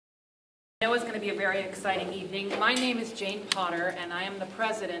I know it's going to be a very exciting evening. My name is Jane Potter, and I am the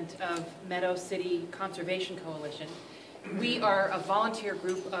president of Meadow City Conservation Coalition. We are a volunteer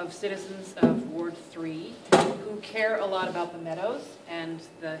group of citizens of Ward 3 who care a lot about the meadows and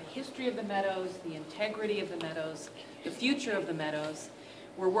the history of the meadows, the integrity of the meadows, the future of the meadows.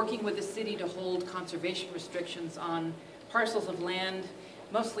 We're working with the city to hold conservation restrictions on parcels of land,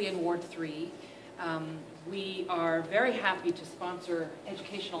 mostly in Ward 3. We are very happy to sponsor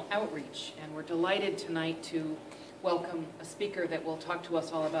educational outreach, and we're delighted tonight to welcome a speaker that will talk to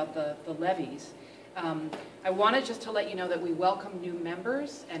us all about the levees. I wanted just to let you know that we welcome new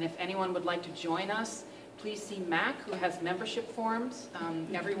members, and if anyone would like to join us, please see Mac, who has membership forms.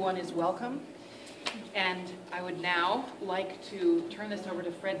 Everyone is welcome. And I would now like to turn this over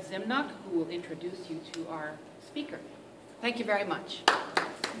to Fred Zimnock, who will introduce you to our speaker. Thank you very much.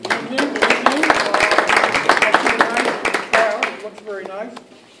 Good evening. Good evening. It looks very nice.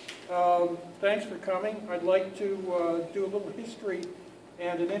 Thanks for coming. I'd like to do a little history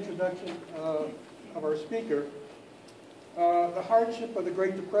and an introduction of our speaker. The hardship of the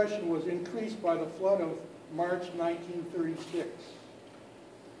Great Depression was increased by the flood of March 1936.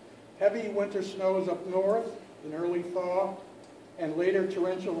 Heavy winter snows up north, an early thaw, and later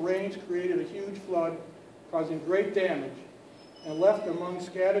torrential rains created a huge flood, causing great damage, and left among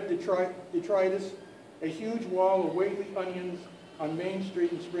scattered detritus a huge wall of Whately onions on Main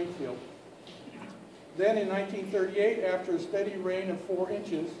Street in Springfield. Then in 1938, after a steady rain of 4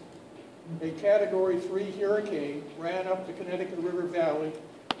 inches, a Category 3 hurricane ran up the Connecticut River Valley,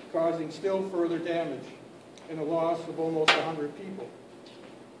 causing still further damage and a loss of almost 100 people.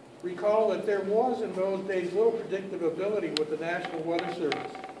 Recall that there was in those days little predictive ability with the National Weather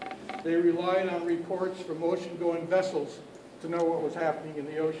Service. They relied on reports from ocean-going vessels to know what was happening in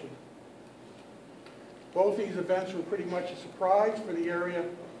the ocean. Both these events were pretty much a surprise for the area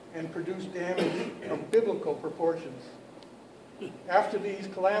and produced damage of biblical proportions. After these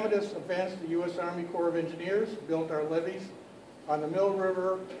calamitous events, the U.S. Army Corps of Engineers built our levees on the Mill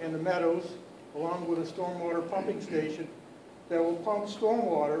River and the meadows, along with a stormwater pumping station that will pump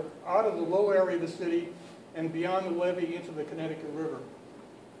stormwater out of the low area of the city and beyond the levee into the Connecticut River.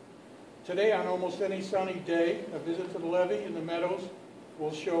 Today, on almost any sunny day, a visit to the levee in the meadows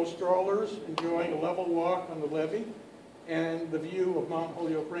will show strollers enjoying a level walk on the levee and the view of Mount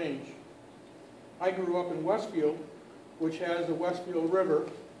Holyoke Range. I grew up in Westfield, which has the Westfield River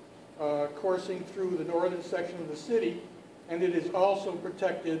coursing through the northern section of the city, and it is also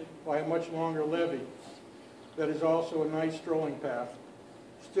protected by a much longer levee that is also a nice strolling path.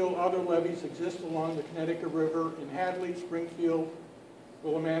 Still other levees exist along the Connecticut River in Hadley, Springfield,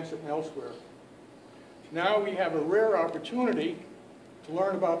 Willimantic, and elsewhere. Now we have a rare opportunity to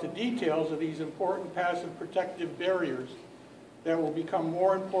learn about the details of these important passive protective barriers that will become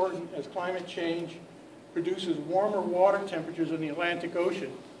more important as climate change produces warmer water temperatures in the Atlantic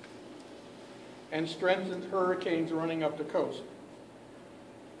Ocean and strengthens hurricanes running up the coast.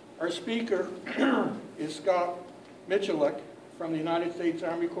 Our speaker is Scott Michalak from the United States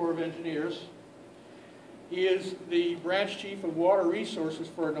Army Corps of Engineers. He is the branch chief of water resources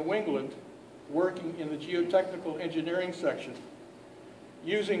for New England, working in the geotechnical engineering section.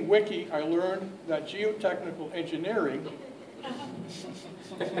 Using Wiki, I learned that geotechnical engineering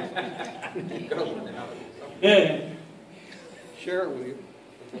share it with you,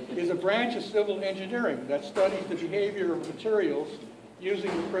 is a branch of civil engineering that studies the behavior of materials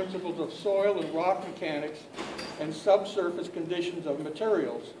using the principles of soil and rock mechanics and subsurface conditions of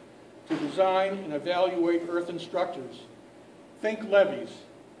materials to design and evaluate earthen structures. Think levees,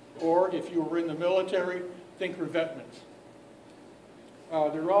 or if you were in the military, think revetments.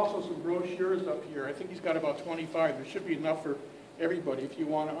 There are also some brochures up here. I think he's got about 25. There should be enough for everybody if you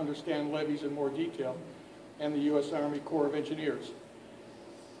want to understand levees in more detail, and the U.S. Army Corps of Engineers.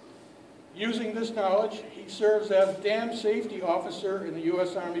 Using this knowledge, he serves as Dam Safety Officer in the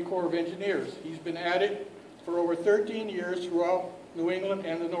U.S. Army Corps of Engineers. He's been at it for over 13 years throughout New England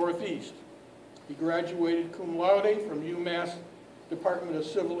and the Northeast. He graduated cum laude from UMass Department of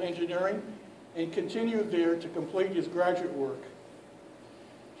Civil Engineering and continued there to complete his graduate work.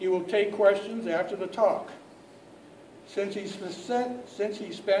 He will take questions after the talk. Since he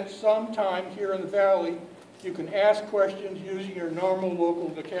spent some time here in the Valley, you can ask questions using your normal local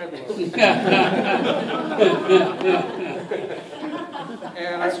vocabulary.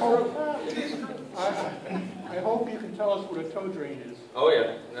 And I hope you can tell us what a tow drain is. Oh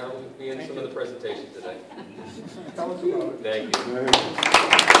yeah, that will be in some of the presentations today. Tell us about it. Thank you.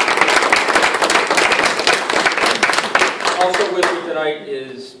 Also with me tonight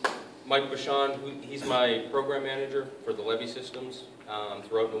is Mike Bashan. He's my program manager for the levee systems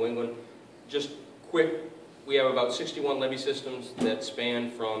throughout New England. just quick, we have about 61 levee systems that span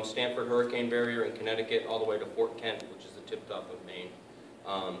from Stamford Hurricane Barrier in Connecticut all the way to Fort Kent, which is the tip top of Maine.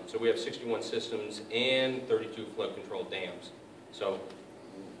 So we have 61 systems and 32 flood control dams. So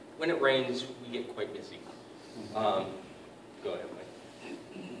when it rains, we get quite busy. Go ahead,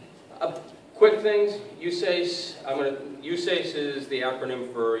 Mike. Quick things, USACE. USACE is the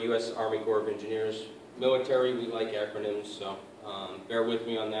acronym for U.S. Army Corps of Engineers. Military, we like acronyms, so bear with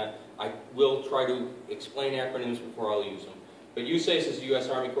me on that. I will try to explain acronyms before I'll use them. But USACE is the U.S.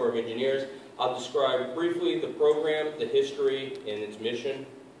 Army Corps of Engineers. I'll describe briefly the program, the history, and its mission.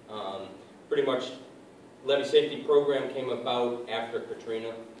 Pretty much, levee safety program came about after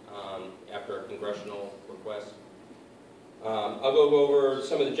Katrina, after a congressional request. I'll go over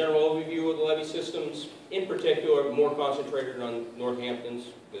some of the general overview of the levee systems, in particular more concentrated on Northampton's,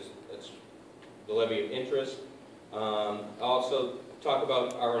 because that's the levee of interest. I'll also talk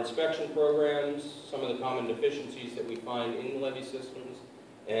about our inspection programs, some of the common deficiencies that we find in the levee systems,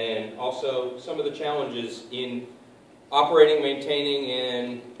 and also some of the challenges in operating, maintaining,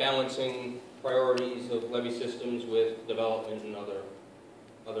 and balancing priorities of levee systems with development and other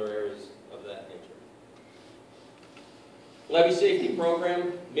areas of that nature. Levee safety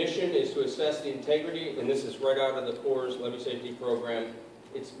program mission is to assess the integrity, and this is right out of the Corps' levee safety program.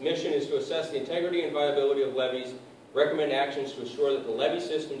 Its mission is to assess the integrity and viability of levees, recommend actions to ensure that the levee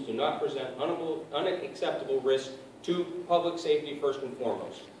systems do not present unacceptable risk to public safety first and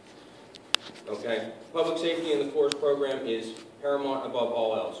foremost. Okay, public safety in the Corps program is paramount above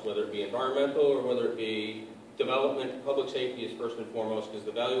all else, whether it be environmental or whether it be development. Public safety is first and foremost because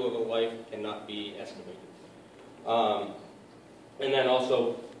the value of a life cannot be estimated. And then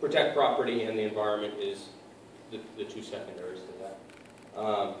also protect property and the environment is the two secondaries to that.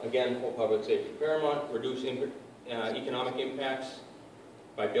 Again, for public safety paramount, reduce economic impacts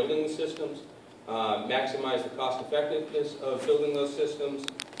by building the systems, maximize the cost effectiveness of building those systems,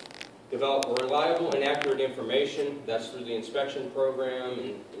 develop reliable and accurate information, that's through the inspection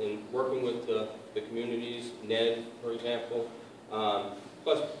program and working with the communities, NED, for example,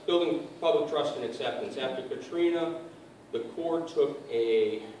 plus building public trust and acceptance. After Katrina, the Corps took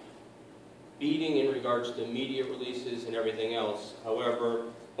a beating in regards to media releases and everything else. However,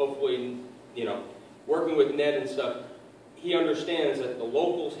 hopefully, working with Ned and stuff, he understands that the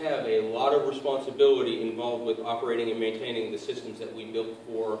locals have a lot of responsibility involved with operating and maintaining the systems that we built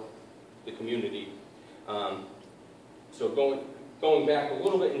for the community. So going back a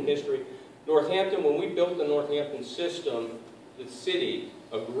little bit in history, Northampton, when we built the Northampton system, the city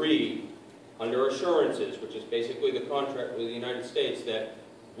agreed under assurances, which is basically the contract with the United States, that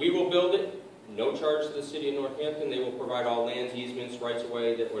we will build it, no charge to the city of Northampton, they will provide all lands, easements, rights of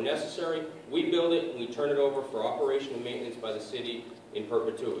way that were necessary. We build it, and we turn it over for operation and maintenance by the city in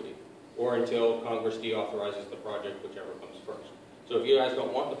perpetuity, or until Congress deauthorizes the project, whichever comes first. So if you guys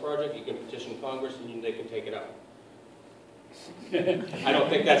don't want the project, you can petition Congress and they can take it out. I don't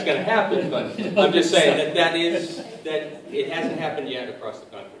think that's going to happen, but I'm just saying that it hasn't happened yet across the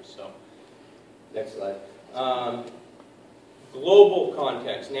country. So, next slide. Global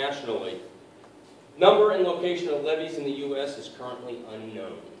context, nationally. Number and location of levees in the U.S. is currently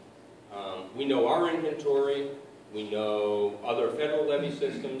unknown. We know our inventory, we know other federal levee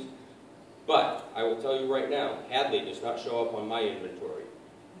systems, but I will tell you right now, Hadley does not show up on my inventory.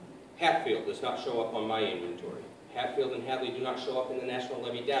 Hatfield does not show up on my inventory. Hatfield and Hadley do not show up in the National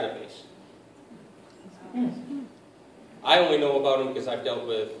Levee Database. I only know about them because I've dealt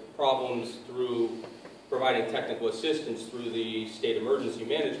with problems through providing technical assistance through the State Emergency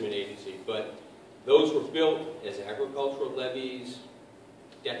Management Agency, but those were built as agricultural levees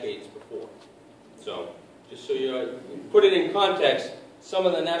decades before. So, just so you put it in context, some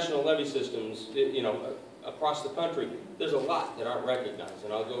of the national levee systems, across the country, there's a lot that aren't recognized,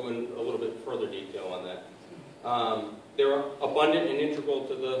 and I'll go in a little bit further detail on that. They're abundant and integral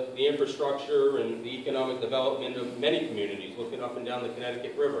to the infrastructure and the economic development of many communities, looking up and down the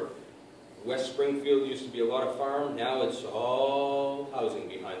Connecticut River. West Springfield used to be a lot of farm, now it's all housing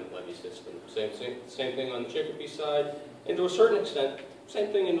behind the levee system. Same thing on the Chicopee side, and to a certain extent,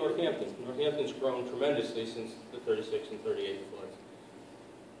 same thing in Northampton. Northampton's grown tremendously since the 36 and 38 floods.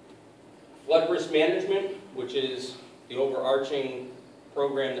 Flood risk management, which is the overarching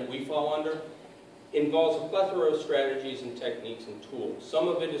program that we fall under, involves a plethora of strategies and techniques and tools. Some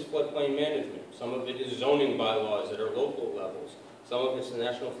of it is floodplain management. Some of it is zoning bylaws at our local levels. Some of it's the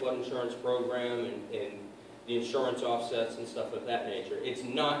National Flood Insurance Program and the insurance offsets and stuff of that nature. It's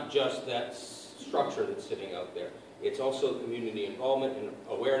not just that structure that's sitting out there. It's also community involvement and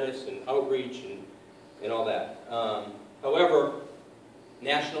awareness and outreach and all that. However,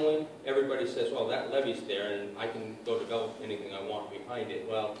 nationally, everybody says, well, that levee's there, and I can go develop anything I want behind it.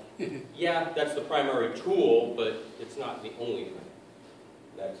 Well, yeah, that's the primary tool, but it's not the only thing.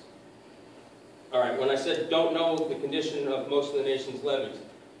 Next. All right, when I said don't know the condition of most of the nation's levees,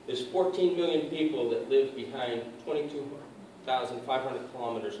 there's 14 million people that live behind 22,500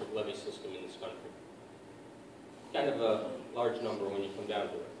 kilometers of levee system in this country. Kind of a large number when you come down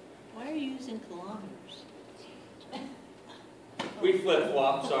to it. Why are you using kilometers? We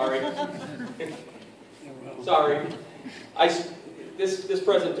flip-flop, sorry. Sorry. This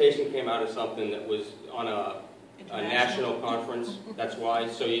presentation came out of something that was on a national conference, that's why.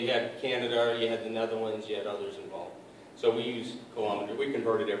 So you had Canada, you had the Netherlands, you had others involved. So we use kilometers. We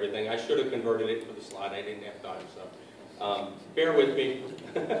converted everything. I should have converted it for the slide. I didn't have time, so bear with me.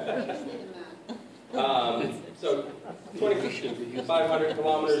 So 2,500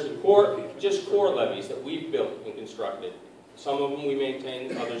 kilometers of core, just core levees that we've built and constructed. Some of them we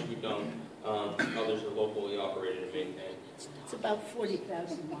maintain, others we don't. Others are locally operated and maintained. It's about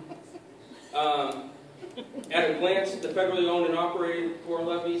 40,000 miles. At a glance, the federally owned and operated core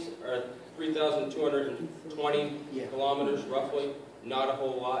levees are 3,220 kilometers, roughly. Not a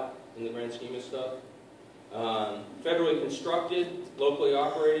whole lot in the grand scheme of stuff. Federally constructed, locally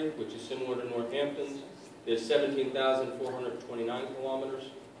operated, which is similar to Northampton's, is 17,429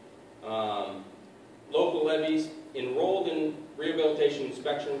 kilometers. Local levees enrolled in Rehabilitation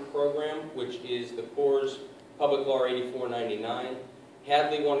Inspection Program, which is the Corps' Public Law 8499.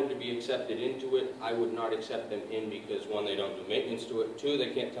 Hadley wanted to be accepted into it. I would not accept them in because, one, they don't do maintenance to it. Two, they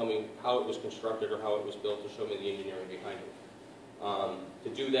can't tell me how it was constructed or how it was built to show me the engineering behind it. To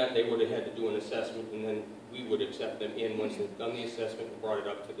do that, they would have had to do an assessment, and then we would accept them in once they've done the assessment and brought it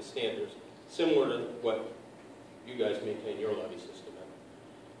up to the standards, similar to what you guys maintain your levee system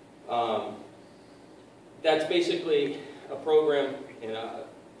in. That's basically a program and a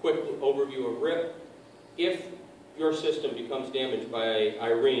quick overview of RIP. If your system becomes damaged by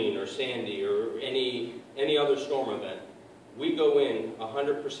Irene or Sandy or any other storm event, we go in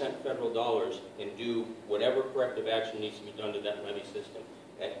 100% federal dollars and do whatever corrective action needs to be done to that levee system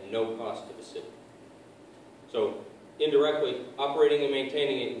at no cost to the city. So indirectly, operating and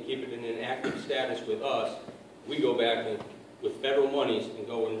maintaining it and keep it in an active status with us, we go back and, with federal monies and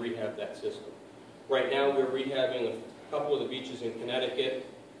go and rehab that system. Right now we're rehabbing a couple of the beaches in Connecticut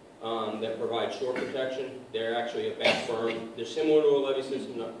that provide shore protection. They're actually a back berm. They're similar to a levee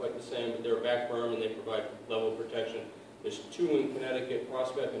system, not quite the same, but they're a back berm and they provide level protection. There's two in Connecticut,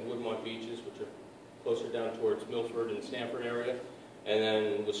 Prospect and Woodmont beaches, which are closer down towards Milford and Stamford area. And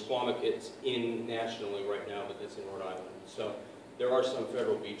then Squamicket's in nationally right now, but that's in Rhode Island. So there are some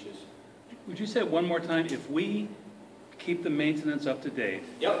federal beaches. Would you say it one more time? If we keep the maintenance up to date,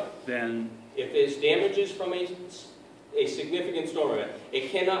 yep, then... If there's damages from a significant storm event,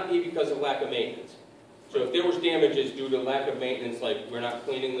 it cannot be because of lack of maintenance. So if there was damages due to lack of maintenance, like we're not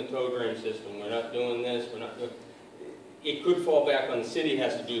cleaning the tow drain system, we're not doing this, we're not doing... It could fall back on the city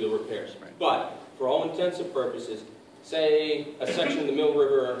has to do the repairs. Right. But for all intents and purposes, say a section of the Mill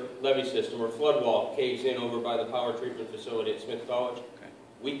River levee system or flood wall caves in over by the power treatment facility at Smith College, okay,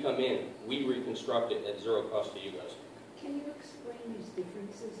 we come in, we reconstruct it at zero cost to you guys. Can you explain these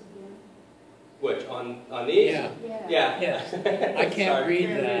differences again? Which, on these? Yeah. Yeah. I can't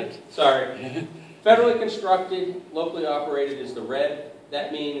read that. Sorry. Federally constructed, locally operated is the red.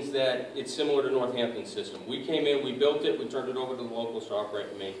 That means that it's similar to Northampton's system. We came in, we built it, we turned it over to the locals to operate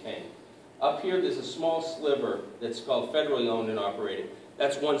and maintain. Up here, there's a small sliver that's called federally owned and operated.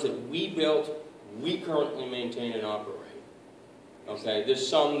 That's ones that we built, we currently maintain and operate. Okay, there's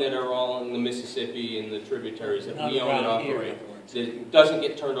some that are all in the Mississippi and the tributaries that we own and operate. It doesn't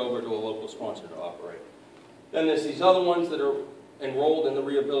get turned over to a local sponsor to operate. Then there's these other ones that are enrolled in the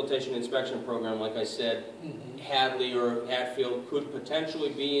Rehabilitation Inspection Program, like I said. Hadley or Hatfield could potentially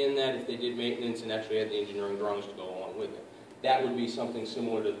be in that if they did maintenance and actually had the engineering drawings to go along with it. That would be something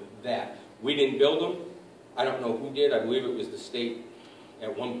similar to that. We didn't build them. I don't know who did. I believe it was the state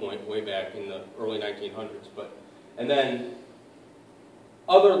at one point, way back in the early 1900s. And then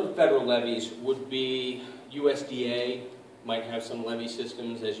other federal levees would be USDA, might have some levee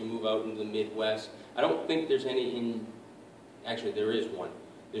systems as you move out into the Midwest. I don't think there's any in, actually there is one.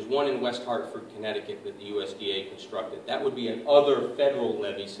 There's one in West Hartford, Connecticut that the USDA constructed. That would be an other federal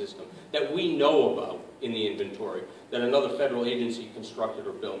levee system that we know about in the inventory, that another federal agency constructed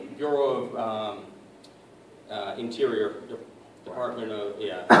or built. Bureau of Interior, Department of,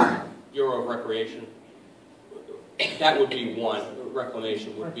 Bureau of Recreation. That would be one,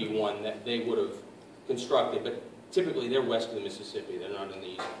 Reclamation would be one that they would have constructed, but typically they're west of the Mississippi, they're not in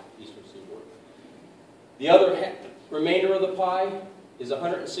the eastern seaboard. The other remainder of the pie is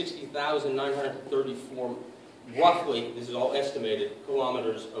 160,934, roughly, this is all estimated,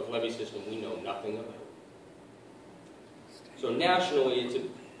 kilometers of levee system we know nothing about. So nationally, it's a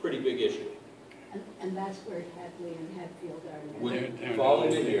pretty big issue. And that's where Hadley and Hatfield are now. We're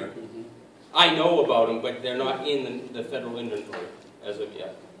falling in here. I know about them, but they're not in the federal inventory as of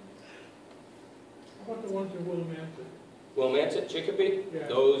yet. How about the ones in Willimantic? Willimantic, Chicopee, Yeah.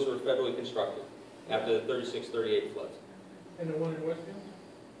 those were federally constructed after the 36-38 floods. And the one in Westfield?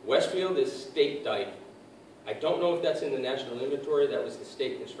 Westfield is state dike. I don't know if that's in the national inventory. That was the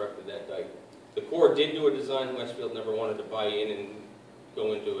state constructed that dike. The Corps did do a design. Westfield never wanted to buy in and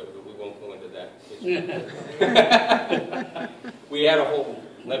go into it, but we won't go into that. We had a whole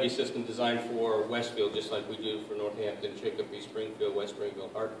levee system designed for Westfield, just like we do for Northampton, Chicopee, Springfield, West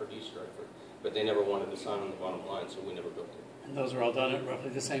Springfield, Hartford, East Hartford. But they never wanted to sign on the bottom line, so we never built it. And those were all done at roughly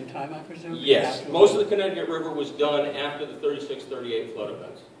the same time, I presume? Yes, most of the Connecticut River was done after the 36-38 flood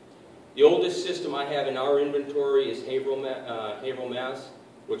events. The oldest system I have in our inventory is Haverhill, Mass,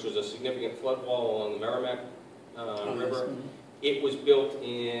 which was a significant flood wall along the Merrimack River. Mm-hmm. It was built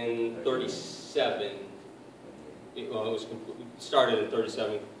in 37. It was started in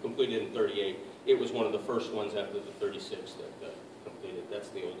 37, completed in 38. It was one of the first ones after the 36 that got completed. That's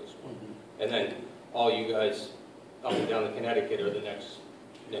the oldest one. Mm-hmm. And then all you guys up and down the Connecticut are the next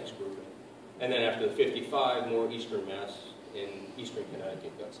grouping. And then after the 55, more eastern Mass in eastern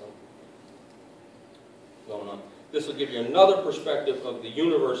Connecticut got some going on. This will give you another perspective of the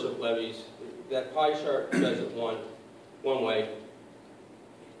universe of levees. That pie chart says it one way.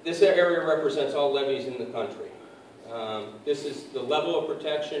 This area represents all levees in the country. This is the level of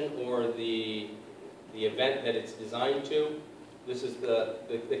protection or the event that it's designed to. This is the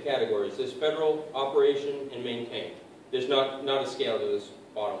categories. This federal, operation, and maintain. There's not a scale to this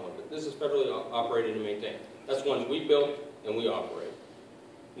bottom one, but this is federally operated and maintained. That's ones we built and we operate.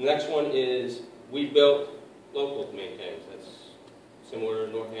 The next one is we built, local maintains. That's similar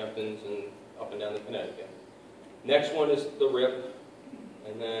to Northampton's and up and down the Connecticut. Next one is the RIP,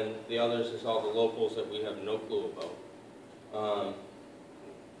 and then the others is all the locals that we have no clue about.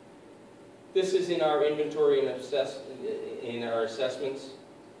 This is in our inventory and in our assessments.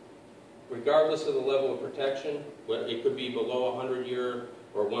 Regardless of the level of protection, it could be below 100-year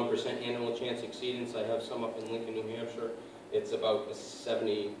or 1% annual chance exceedance. I have some up in Lincoln, New Hampshire. It's about a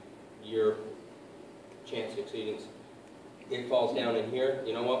 70-year chance exceedance. It falls down in here.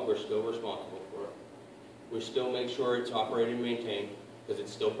 You know what? We're still responsible for it. We still make sure it's operated and maintained because it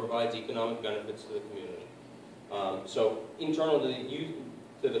still provides economic benefits to the community. So internal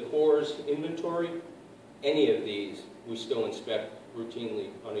to the Corps' inventory, any of these we still inspect routinely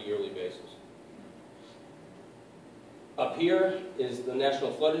on a yearly basis. Up here is the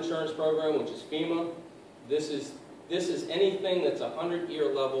National Flood Insurance Program, which is FEMA. This is anything that's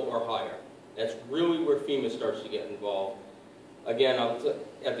 100-year level or higher. That's really where FEMA starts to get involved. Again,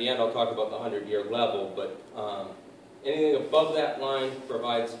 at the end I'll talk about the 100-year level, but anything above that line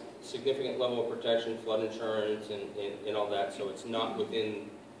provides significant level of protection, flood insurance, and all that, so it's not within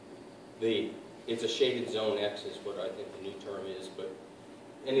it's a shaded zone X is what I think the new term is, but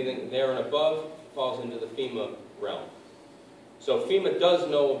anything there and above falls into the FEMA realm. So FEMA does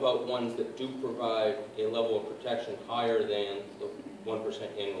know about ones that do provide a level of protection higher than the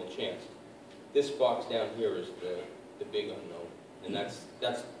 1% annual chance. This box down here is the big unknown, and that's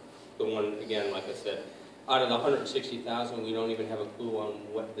the one, again, like I said, out of the 160,000, we don't even have a clue on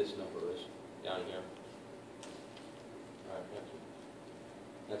what this number is down here. All right,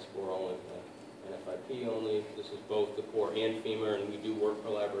 that's for only NFIP only. This is both the Corps and FEMA, and we do work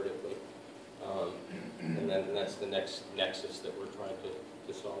collaboratively. And then that's the next nexus that we're trying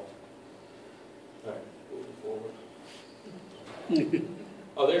to solve. All right, moving forward.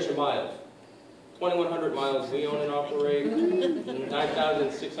 Oh, there's your miles. 2,100 miles we own and operate.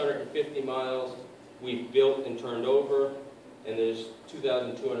 9,650 miles we've built and turned over. And there's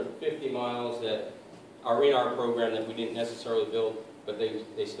 2,250 miles that are in our program that we didn't necessarily build, but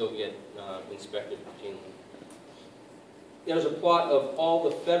they still get inspected routinely. There's a plot of all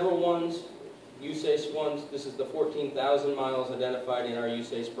the federal ones, USACE ones. This is the 14,000 miles identified in our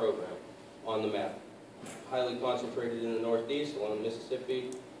USACE program on the map. Highly concentrated in the Northeast, along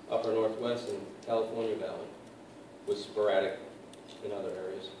Mississippi, upper Northwest, and California Valley, with sporadic in other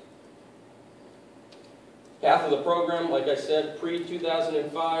areas. Half of the program, like I said,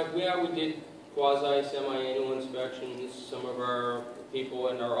 pre-2005, we did quasi-semi-annual inspections. Some of our people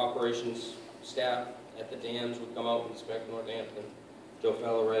and our operations staff at the dams would come out and inspect Northampton. Joe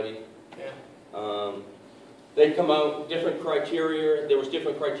Falleretti. Yeah. They come out different criteria. There was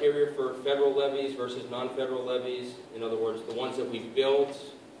different criteria for federal levees versus non-federal levees. In other words, the ones that we built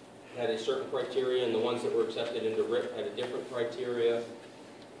had a certain criteria, and the ones that were accepted into RIP had a different criteria.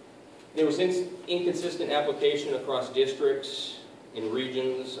 There was inconsistent application across districts and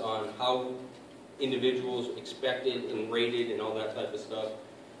regions on how individuals expected and rated and all that type of stuff.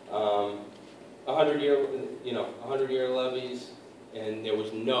 100-year levees, and there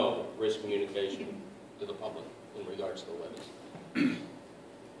was no risk communication to the public in regards to the levees.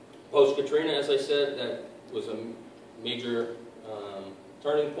 Post-Katrina, as I said, that was a major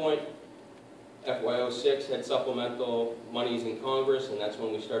turning point. FY06 had supplemental monies in Congress, and that's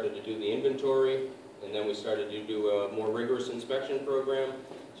when we started to do the inventory, and then we started to do a more rigorous inspection program.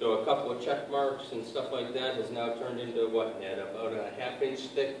 So a couple of check marks and stuff like that has now turned into what, Ned, about a half-inch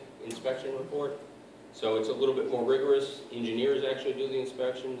thick inspection report. So it's a little bit more rigorous. Engineers actually do the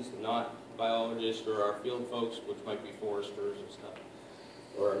inspections, not biologists or our field folks, which might be foresters and stuff,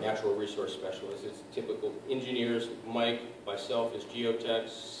 or natural resource specialists. It's typical engineers. Mike, myself as geotechs,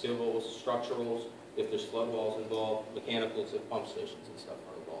 civils, structurals, if there's flood walls involved, mechanicals if pump stations and stuff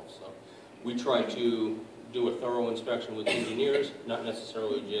are involved. So we try to do a thorough inspection with engineers, not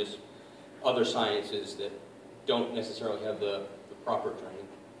necessarily just other sciences that don't necessarily have the proper training.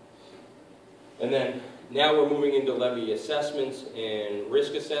 And then now we're moving into levee assessments and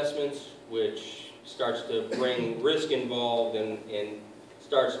risk assessments, which starts to bring risk involved and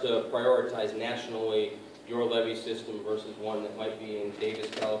starts to prioritize nationally your levee system versus one that might be in Davis,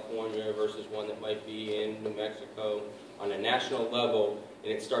 California versus one that might be in New Mexico on a national level,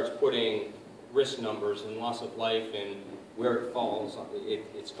 and it starts putting risk numbers and loss of life and where it falls.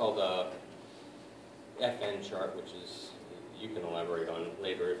 It's called a FN chart, which is, you can elaborate on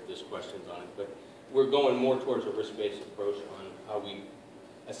later if there's questions on it, but we're going more towards a risk-based approach on how we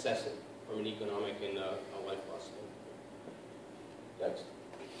assess it from an economic and a life loss standpoint. Next.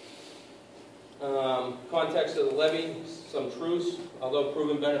 Context of the levee, some truths. Although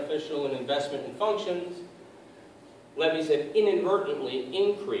proven beneficial in investment and functions, levees have inadvertently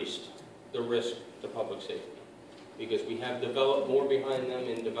increased the risk to public safety because we have developed more behind them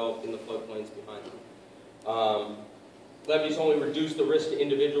and developed in the floodplains behind them. Levees only reduce the risk to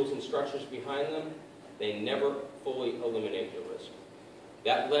individuals and structures behind them. They never fully eliminate the risk.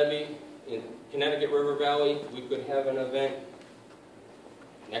 That levee in Connecticut River Valley, we could have an event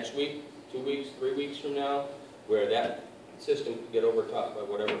next week, 2 weeks, 3 weeks from now, where that system could get overtopped by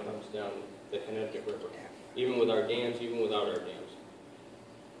whatever comes down the Connecticut River, even with our dams, even without our dams.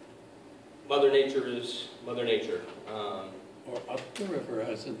 Mother Nature is Mother Nature. Or up the river,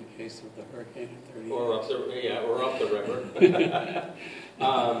 as in the case of the hurricane in 30 Or up the river.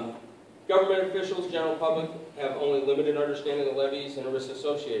 Government officials, general public, have only limited understanding of levees and the risks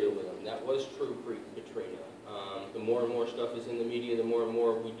associated with them. That was true pre-Katrina. The more and more stuff is in the media, the more and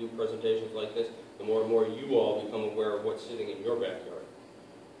more we do presentations like this, the more and more you all become aware of what's sitting in your backyard.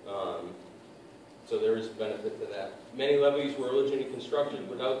 So there is benefit to that. Many levees were originally constructed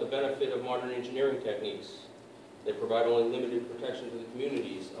without the benefit of modern engineering techniques. They provide only limited protection to the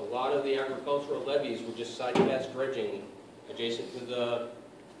communities. A lot of the agricultural levees were just side-pass dredging adjacent to the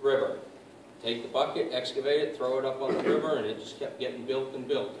river. Take the bucket, excavate it, throw it up on the river, and it just kept getting built and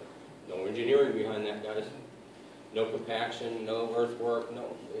built. No engineering behind that, guys. No compaction, no earthwork,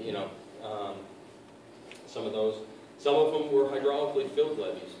 no, some of those. Some of them were hydraulically filled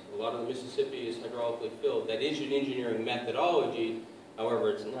levees. A lot of the Mississippi is hydraulically filled. That is an engineering methodology.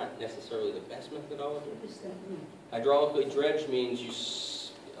 However, it's not necessarily the best methodology. What does that mean? Hydraulically dredged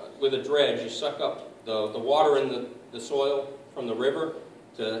means with a dredge, you suck up the water in the soil from the river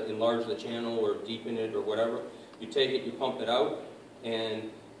to enlarge the channel or deepen it or whatever. You take it, you pump it out, and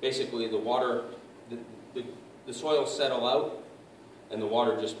basically the water, the soil settle out, and the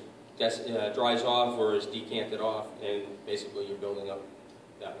water just dries off or is decanted off, and basically you're building up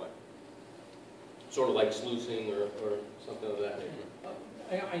that way. Sort of like sluicing or something of that nature.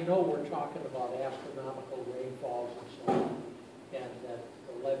 I know we're talking about astronomical rainfalls and so on, and that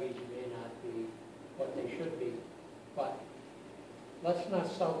the levees may not be what they should be, but let's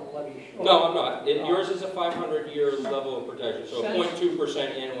not sell the levee short. No, I'm not. Yours is a 500-year level of protection, so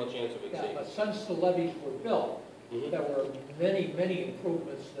 0.2% annual chance of exceeding. Yeah, but since the levees were built, there were many, many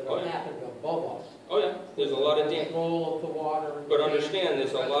improvements that have happened above us. Oh yeah, there's a lot of dams. Control of the water. But understand,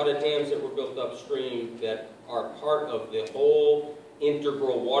 there's a lot of dams that were built upstream that are part of the whole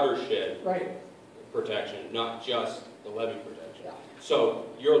integral watershed protection, not just the levee protection. Yeah. So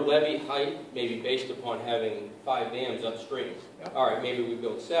your levee height may be based upon having 5 dams upstream. Yep. All right, maybe we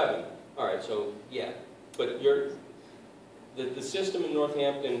built 7. All right, so yeah, but the system in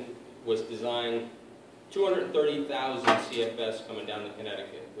Northampton was designed 230,000 CFS coming down to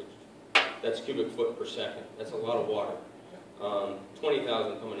Connecticut, which that's cubic foot per second. That's a lot of water.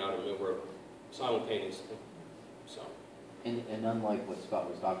 20,000 coming out of Mill River simultaneously. So. And unlike what Scott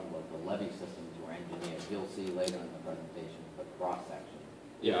was talking about, the levee systems were engineered. You'll see later in the presentation the cross section.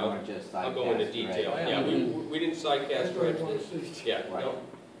 Yeah, I'll go into detail. Right? Yeah, we didn't sidecast dredge this. Yeah, right.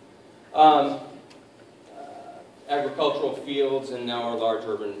 No. Agricultural fields and now our large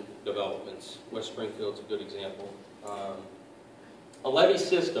urban developments. West Springfield's a good example. A levee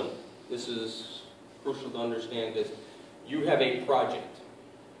system, this is crucial to understand this. You have a project.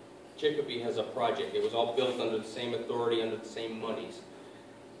 Chicopee has a project. It was all built under the same authority, under the same monies.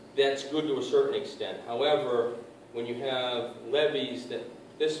 That's good to a certain extent. However, when you have levees that,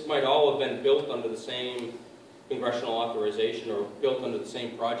 this might all have been built under the same congressional authorization or built under the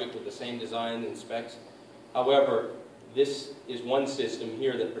same project with the same design and specs. However, this is one system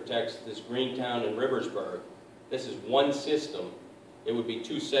here that protects this Greentown and Riversburg. This is one system. It would be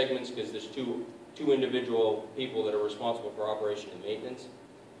two segments because there's two individual people that are responsible for operation and maintenance.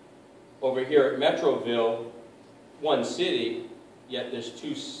 Over here at Metroville, one city, yet there's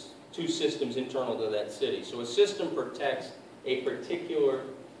two systems internal to that city. So a system protects a particular,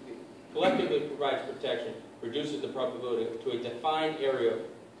 collectively provides protection, reduces the probability to a defined area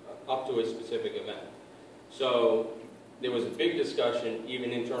up to a specific event. So there was a big discussion,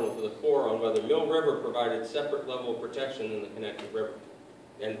 even internal to the Corps, on whether Mill River provided separate level of protection than the Connecticut River.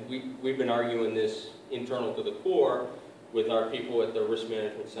 And we've been arguing this internal to the Corps with our people at the Risk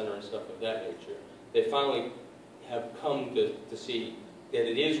Management Center and stuff of that nature. They finally have come to see that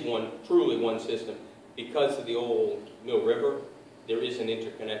it is truly one system. Because of the old Mill River, there is an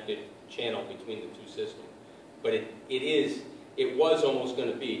interconnected channel between the two systems. But it was almost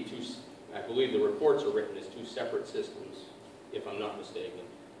going to be two, I believe the reports are written as two separate systems, if I'm not mistaken.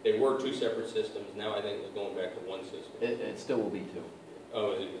 They were two separate systems. Now I think they're going back to one system. It still will be two.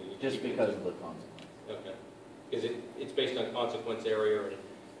 Oh, just because of the consequence. Okay. Because it's based on consequence area, and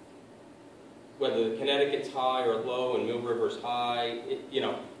whether Connecticut's high or low and Mill River's high,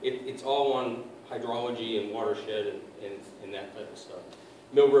 it's all on hydrology and watershed and that type of stuff.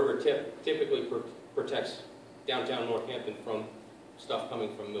 Mill River typically protects downtown Northampton from stuff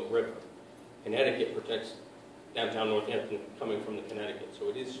coming from Mill River. Connecticut protects downtown Northampton coming from the Connecticut. So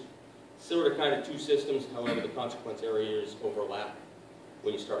it is sort of kind of two systems, however the consequence areas overlap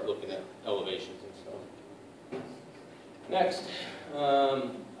when you start looking at elevations and stuff. Next,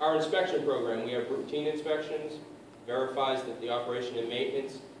 our inspection program. We have routine inspections, verifies that the operation and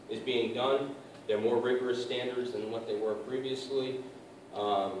maintenance is being done. They're more rigorous standards than what they were previously.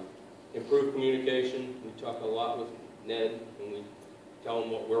 Improved communication. We talk a lot with Ned and we tell him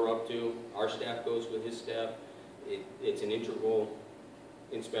what we're up to. Our staff goes with his staff. It's an integral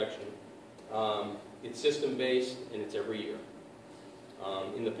inspection. It's system-based and it's every year.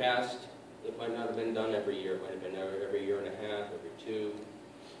 In the past, it might not have been done every year. It might have been every year and a half, every two.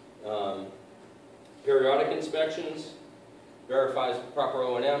 Periodic inspections, verifies proper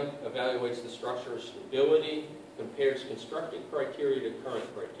O&M, evaluates the structure's stability, compares constructed criteria to current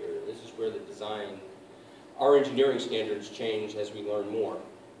criteria. This is where the design, our engineering standards change as we learn more.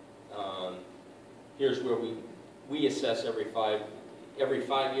 Here's where we assess every 5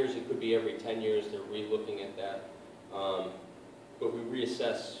 years. It could be every 10 years. They're re-looking at that. But we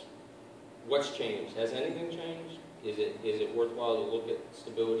reassess what's changed. Has anything changed? Is it worthwhile to look at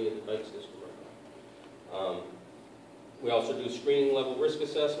stability of the dike system right now? We also do screening level risk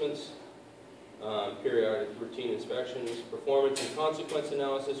assessments, periodic routine inspections, performance and consequence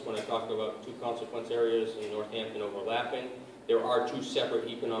analysis. When I talk about two consequence areas in Northampton overlapping, there are two separate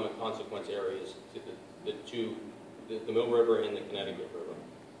economic consequence areas to the Mill River and the Connecticut River.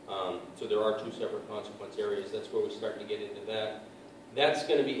 So there are two separate consequence areas. That's where we start to get into that. That's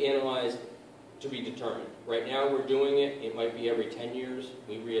going to be analyzed to be determined. Right now we're doing it. It might be every 10 years.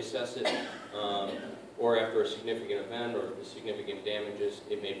 We reassess it. Or after a significant event or significant damages,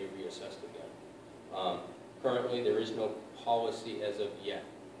 it may be reassessed again. Currently, there is no policy as of yet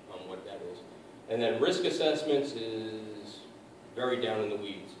on what that is. And then risk assessments is very down in the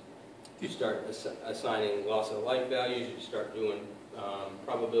weeds. You start assigning loss of life values, you start doing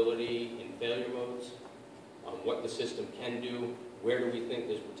probability in failure modes, what the system can do, where do we think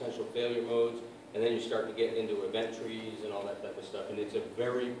there's potential failure modes, and then you start to get into event trees and all that type of stuff. And it's a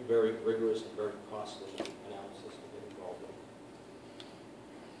very, very rigorous and very costly analysis to get involved in.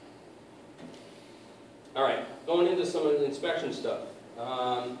 All right, going into some of the inspection stuff.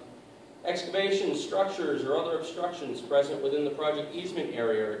 Excavation, structures, or other obstructions present within the project easement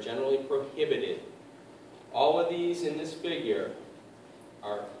area are generally prohibited. All of these in this figure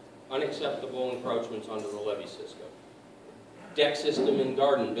are unacceptable encroachments onto the levee system. Deck system and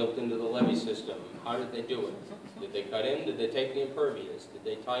garden built into the levee system. How did they do it? Did they cut in? Did they take the impervious? Did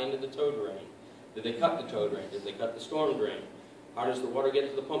they tie into the tow drain? Did they cut the tow drain? Did they cut the storm drain? How does the water get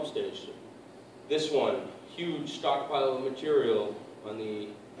to the pump station? This one, huge stockpile of material on the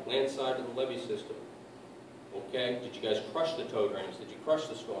land side of the levee system. Okay, did you guys crush the tow drains? Did you crush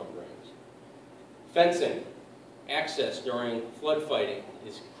the storm drains? Fencing, access during flood fighting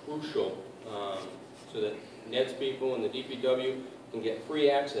is crucial so that Ned's people and the DPW can get free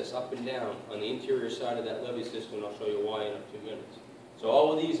access up and down on the interior side of that levee system, and I'll show you why in a few minutes. So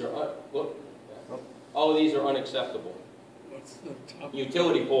all of these are unacceptable. What's the top?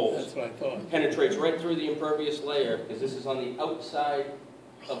 Utility poles. That's what I thought. Penetrates right through the impervious layer because this is on the outside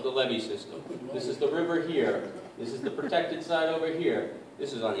of the levee system. This is the river here. This is the protected side over here.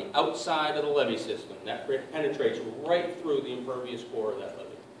 This is on the outside of the levee system. That penetrates right through the impervious core of that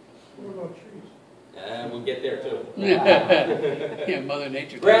levee. What about trees? And we'll get there too. Yeah, Mother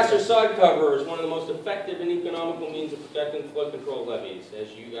Nature. Grass or sod cover is one of the most effective and economical means of protecting flood control levees.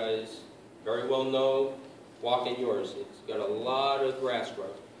 As you guys very well know, walk in yours. It's got a lot of grass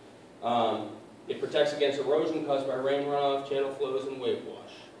growth. It protects against erosion caused by rain runoff, channel flows, and wave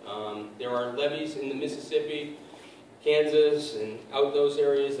wash. There are levees in the Mississippi, Kansas, and out those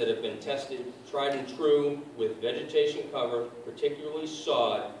areas that have been tested, tried and true, with vegetation cover, particularly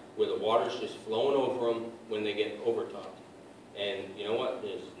sod, where the water's just flowing over them when they get overtopped. And you know what?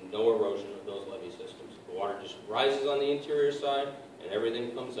 There's no erosion of those levee systems. The water just rises on the interior side, and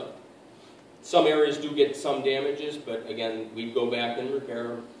everything comes up. Some areas do get some damages, but again, we go back and repair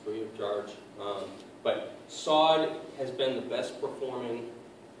them free of charge. But sod has been the best performing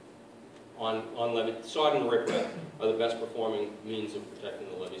on levee. Sod and riprap are the best performing means of protecting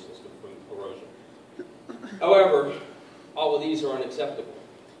the levee system from erosion. However, all of these are unacceptable.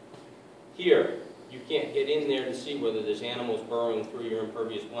 Here, you can't get in there to see whether there's animals burrowing through your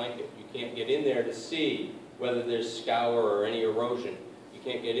impervious blanket. You can't get in there to see whether there's scour or any erosion. You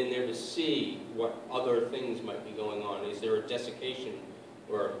can't get in there to see what other things might be going on. Is there a desiccation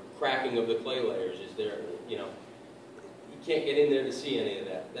or cracking of the clay layers? Is there, you can't get in there to see any of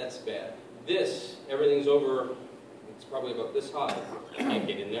that. That's bad. This, everything's over, it's probably about this high. I can't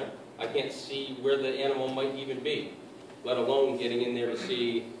get in there. I can't see where the animal might even be, let alone getting in there to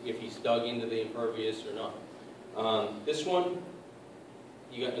see if he's dug into the impervious or not. This one,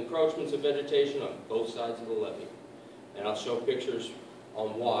 you got encroachments of vegetation on both sides of the levee. And I'll show pictures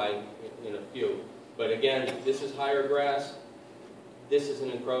on why in a few. But again, this is higher grass. This is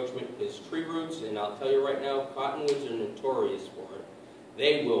an encroachment because tree roots, and I'll tell you right now, cottonwoods are notorious for it.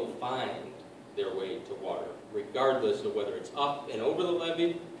 They will find their way to water, regardless of whether it's up and over the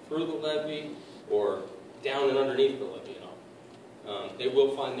levee, through the levee, or down and underneath the levee. They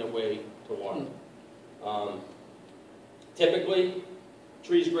will find their way to water. Typically,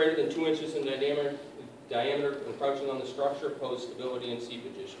 trees greater than 2 inches in diameter encroaching on the structure pose stability and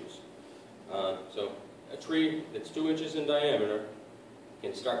seepage issues. So a tree that's 2 inches in diameter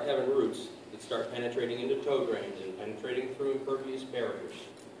can start having roots that start penetrating into tow drains and penetrating through impervious barriers.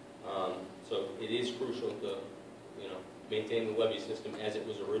 So it is crucial to maintain the levee system as it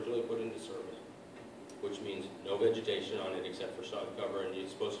was originally put into service, which means no vegetation on it except for sod cover, and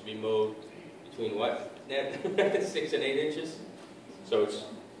it's supposed to be mowed between what, Ned? 6 and 8 inches? So it's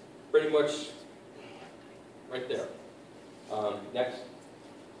pretty much right there. Next.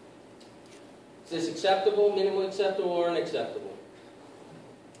 Is this acceptable, minimally acceptable, or unacceptable?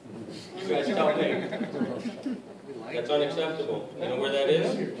 You guys tell me. That's unacceptable. You know where that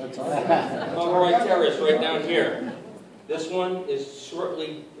is? Pomeroy Terrace, right down here. This one is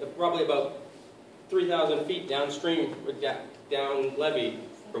shortly, probably about 3,000 feet downstream, down levee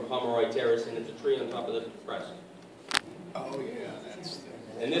from Pomeroy Terrace, and it's a tree on top of the crest. Oh yeah, that's.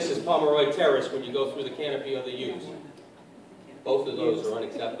 And this is Pomeroy Terrace when you go through the canopy of the U's. Both of those are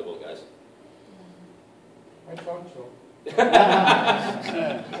unacceptable, guys. I thought so.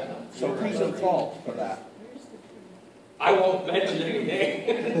 So who's at fault for that? I won't mention any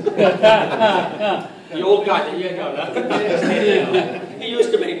names. The old guy that you know, he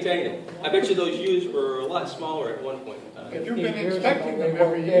used to maintain it. I bet you those U's were a lot smaller at one point in time. But you've been inspecting them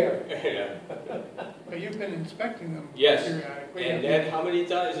every year. Yeah. But you've been inspecting them Yes. periodically. And then how many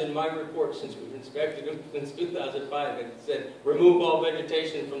times in my report since we've inspected them since 2005 it said remove all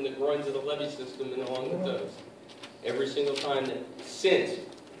vegetation from the groins of the levee system and along the toes. Every single time that since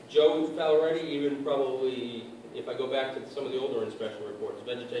Joe Falleretti, even probably if I go back to some of the older inspection reports,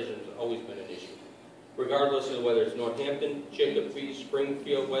 vegetation has always been an issue. regardless of whether it's Northampton, Chicopee,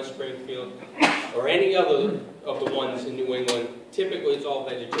 Springfield, West Springfield, or any other of the ones in New England. Typically, it's all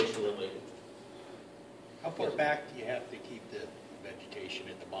vegetation related. How far back do you have to keep the vegetation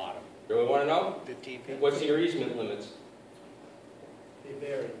at the bottom? Do we want to know? 15 feet? What's your easement limits? They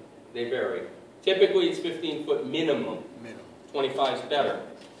vary. They vary. Typically, it's 15-foot minimum. Minimum. 25 is better.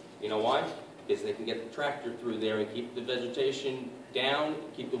 You know why? Because they can get the tractor through there and keep the vegetation down,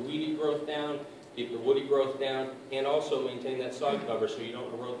 keep the weedy growth down, keep the woody growth down, and also maintain that sod cover so you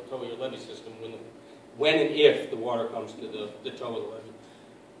don't erode the toe of your levee system when and if the water comes to the toe of the levee,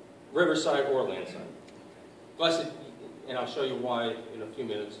 riverside or landside. Plus, and I'll show you why in a few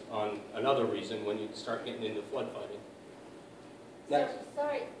minutes on another reason when you start getting into flood fighting. Next. So,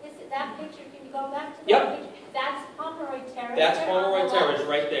 sorry, that picture, can you go back to that Yep. picture? That's Pomeroy Terrace. That's there on Pomeroy the left. Terrace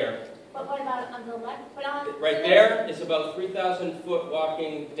right there. But what about on the left? But on Right there is about 3,000 foot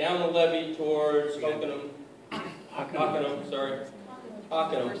walking down the levee towards Hockenham, sorry,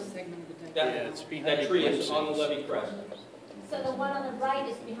 Hockenham. First segment of the day. That, Yeah, it's behind that tree is Gibson's. on the levee crest. So the one on the right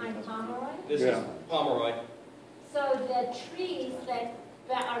is behind Pomeroy? This is Pomeroy. So the trees that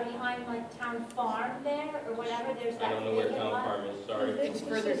are behind like Town Farm there, or whatever, there's that I don't know where vacant Town lot? Farm is, sorry. It's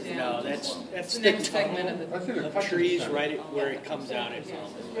further down. No, that's It's the the next segment of the. That's in a of touch trees center. right where it comes out. It's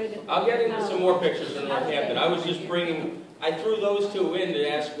I'll get into some more pictures in Northampton. I was just bringing, I threw those two in to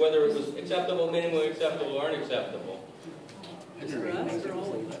ask whether it was acceptable, minimally acceptable, or unacceptable. How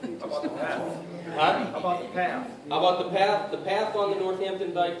about the path? Huh? How about the path? How about the path? The path on the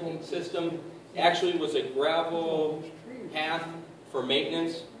Northampton dike system actually was a gravel path for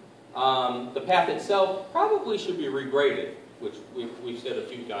maintenance. The path itself probably should be regraded, which we've said a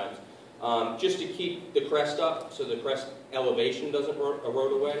few times, just to keep the crest up so the crest elevation doesn't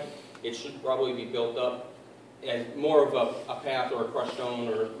erode away. It should probably be built up as more of a path or a crushed stone,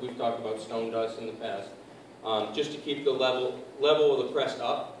 or we've talked about stone dust in the past, just to keep the level of the crest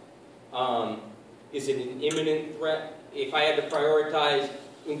up. Is it an imminent threat? If I had to prioritize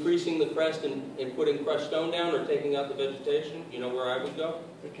increasing the crest and putting crushed stone down or taking out the vegetation, you know where I would go?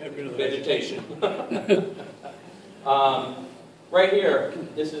 Get rid of the Vegetation. Right here,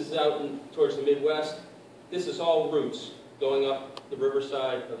 this is out towards the Midwest. This is all roots going up the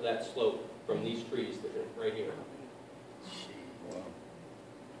riverside of that slope from these trees that are right here.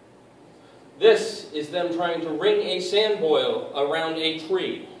 This is them trying to ring a sand boil around a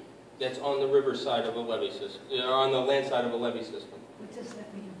tree that's on the riverside of a levee system, or on the land side of a levee system. What does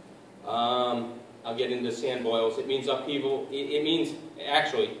that mean? I'll get into sand boils. It means upheaval. It means,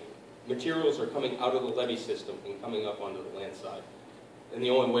 actually, materials are coming out of the levee system and coming up onto the land side. And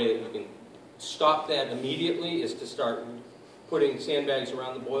the only way that you can stop that immediately is to start putting sandbags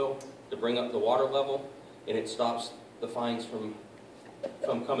around the boil to bring up the water level, and it stops the fines from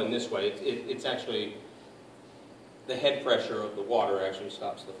coming this way. It's actually, the head pressure of the water actually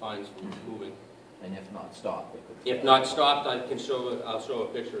stops the fines from moving. And if not stopped, it could. If not stopped, I'll show a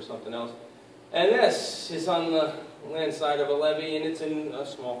picture of something else. And this is on the land side of a levee, and it's in a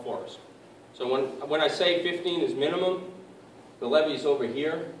small forest. So when I say 15 is minimum, the levee is over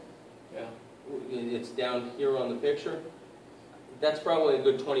here. Yeah. It's down here on the picture. That's probably a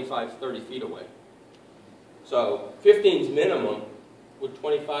good 25, 30 feet away. So 15 is minimum. Would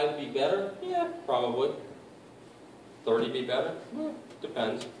 25 be better? Yeah, probably. 30 be better? Well,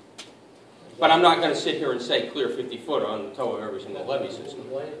 depends. But I'm not going to sit here and say clear 50 foot on the toe of every single levee system.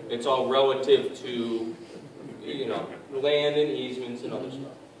 It's all relative to, you know, land and easements and other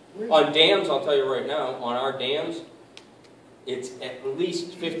stuff. On dams, I'll tell you right now, on our dams, it's at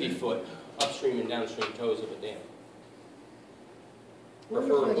least 50 foot upstream and downstream toes of a dam.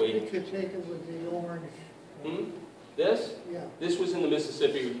 Preferably. Where was that picture taken with the orange? This? Yeah. This was in the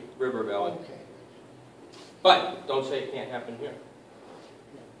Mississippi River Valley. Okay. But don't say it can't happen here.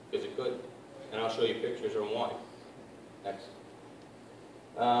 Because it could. And I'll show you pictures on why. Next.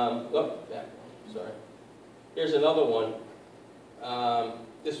 Look, that one. Sorry. Here's another one.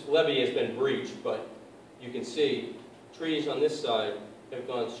 This levee has been breached, but you can see trees on this side have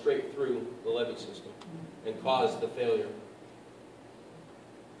gone straight through the levee system and caused the failure.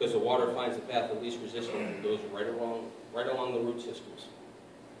 Because the water finds the path of least resistance and goes right along the root systems.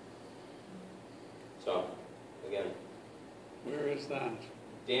 So, again. Where is that?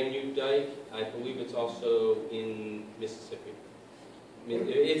 Dam U Dike, I believe it's also in Mississippi.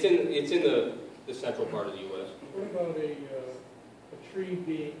 It's in the central part of the U.S. What about a tree in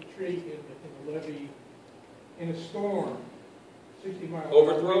the levee in a storm, 60 miles?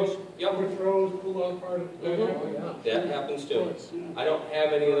 Overthrows? Yep. Overthrows, pull out part of the That happens too. I don't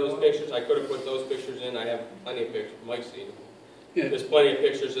have any of those pictures. I could have put those pictures in. I have plenty of pictures. Mike's seen them. Yeah. There's plenty of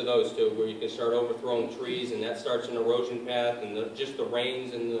pictures of those too, where you can start overthrowing trees, and that starts an erosion path, and just the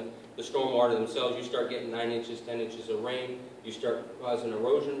rains and the stormwater themselves, you start getting 9 inches, 10 inches of rain, you start causing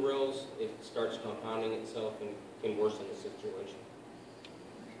erosion rills, it starts compounding itself and can worsen the situation.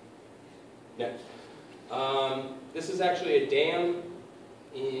 Next. This is actually a dam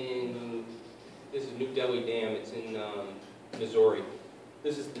this is New Delhi Dam, it's in Missouri.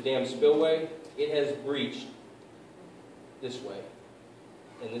 This is the dam spillway. It has breached this way.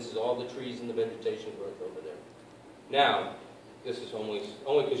 And this is all the trees and the vegetation growth over there. Now, this is only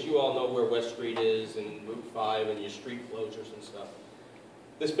because you all know where West Street is and Route 5 and your street closures and stuff.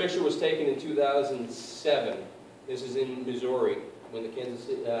 This picture was taken in 2007. This is in Missouri when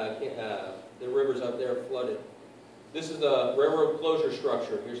the the rivers out there flooded. This is the railroad closure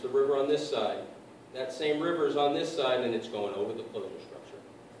structure. Here's the river on this side. That same river is on this side, and it's going over the closure structure.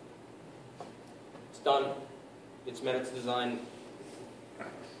 It's done. It's met its design.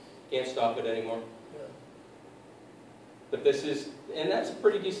 Can't stop it anymore. But this is, and that's a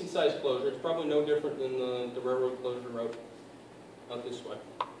pretty decent sized closure. It's probably no different than the railroad closure out this way.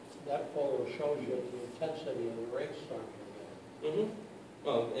 That photo shows you the intensity of the rainstorm. Mm-hmm.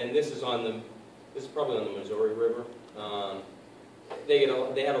 Well, and this is probably on the Missouri River. They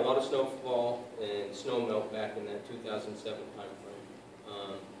had a lot of snowfall and snow melt back in that 2007 time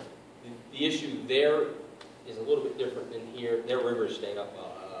frame. The issue there is a little bit different than here. Their rivers stayed up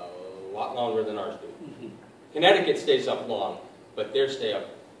a lot longer than ours do. Mm-hmm. Connecticut stays up long, but theirs stay up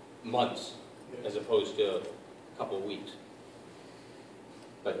months as opposed to a couple of weeks.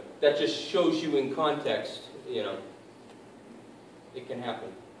 But that just shows you in context, you know, it can happen.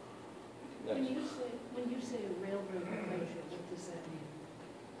 When you say a railroad closure, what does that mean?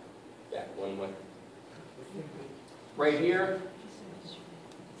 Back one way. Right here,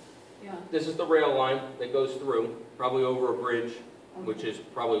 Yeah. this is the rail line that goes through, probably over a bridge, Okay. which is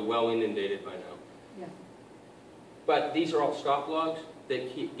probably well inundated by now. Yeah. But these are all stop logs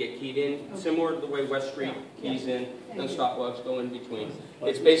that get keyed in, Okay. similar to the way West Street keys in, Thank and you. stop logs go in between.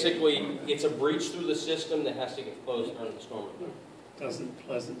 It's basically, it's a breach through the system that has to get closed during the storm event. Doesn't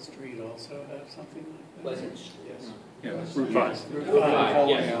Pleasant Street also have something like that? Pleasant Street. Yes. Yeah, Route 5. Route Route 5. 5,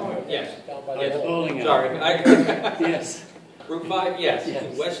 yes, yes. Down by Yes. the Bowling Sorry, alley. Yes. Route 5, yes.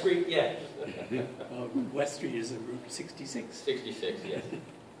 Yes. West Street, yes. West Street is a Route 66. 66, yes.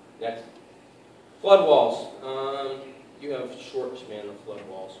 Next. Flood walls. You have short span of flood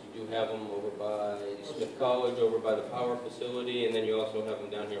walls. You do have them over by Smith College, over by the power facility, and then you also have them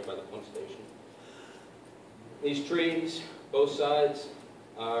down here by the pump station. These trees, both sides,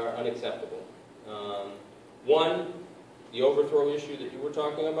 are unacceptable. One, the overthrow issue that you were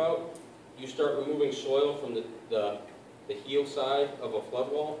talking about, you start removing soil from the heel side of a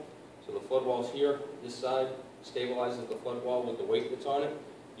flood wall. So the flood wall's here, this side stabilizes the flood wall with the weight that's on it.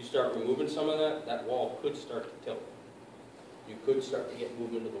 You start removing some of that, that wall could start to tilt. You could start to get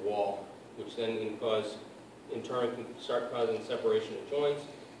movement of the wall, which then can cause, in turn, can start causing separation of joints,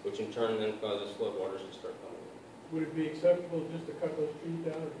 which in turn then causes floodwaters to start coming in. Would it be acceptable just to cut those trees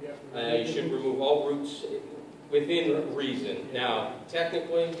down, or do you have to? You should remove all roots within reason. Now,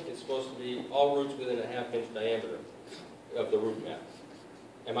 technically, it's supposed to be all roots within a ½ inch diameter of the root mass.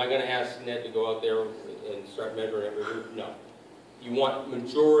 Am I going to ask Ned to go out there and start measuring every root? No. You want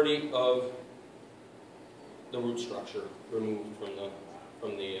majority of the root structure removed from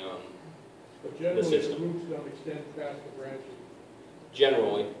the But generally, the system. roots don't extend past the branches.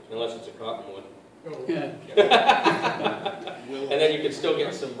 Generally, unless it's a cottonwood. Oh, Yeah. And then you can still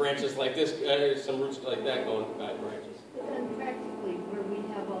get some branches like this, some roots like that going by branches. But then practically, where we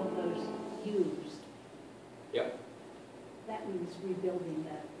have all those used, Yep. that means rebuilding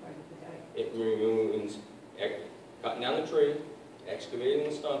that part of the dike. It removes, cutting down the tree, excavating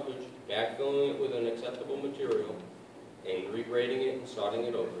the stumpage, backfilling it with an acceptable material, and regrading it and starting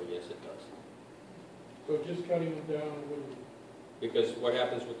it over. Yes, it does. So just cutting them down wouldn't, Because what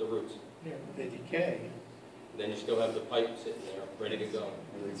happens with the roots? yeah. They decay. Then you still have the pipe sitting there, ready to go.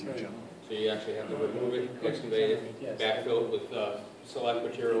 That's right. So you actually have to remove it, excavate it, Yes. backfill it with select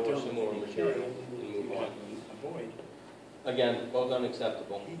material or similar material, and move on. Avoid. Again, both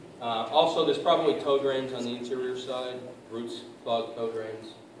unacceptable. Also, there's probably toe drains on the interior side, roots clog toe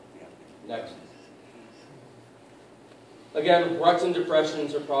drains. Next. Again, ruts and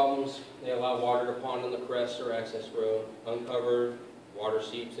depressions are problems. They allow water to pond on the crest or access road. Uncovered, water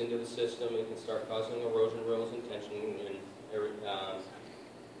seeps into the system. It can start causing erosion rills and tension and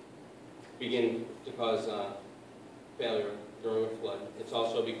begin to cause failure during a flood. It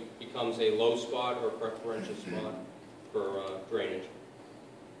also becomes a low spot or preferential spot for drainage.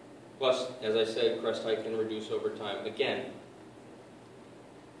 Plus, as I said, crest height can reduce over time. Again,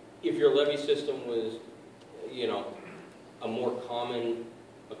 if your levee system was, you know, a more common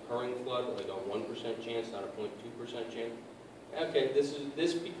occurring flood, like a 1% chance, not a 0.2% chance, okay,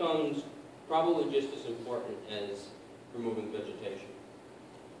 this becomes probably just as important as removing vegetation.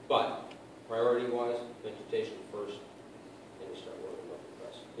 But priority-wise, vegetation first, then you start worrying about the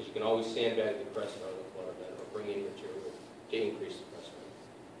crest. Because you can always sandbag the crest out of the flood bed or bring in material to increase the crest bed.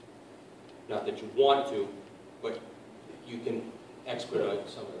 Not that you want to, but you can expedite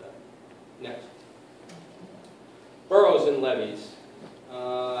some of that. Next. Burrows and levees.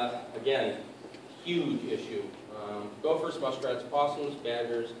 Again, huge issue. Gophers, muskrats, possums,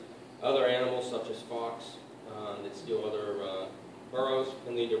 badgers, other animals such as fox that steal other burrows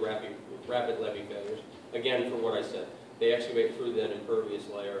can lead to rapid levee failures. Again, for what I said, they excavate through that impervious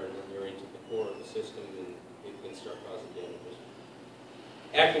layer and then they're into the core of the system and it can start causing damages.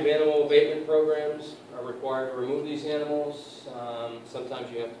 Active animal abatement programs are required to remove these animals.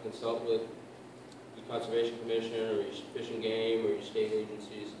 Sometimes you have to consult with the Conservation Commission or your Fish and Game or your state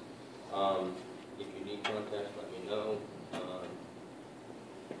agencies. If you need contact, let me know.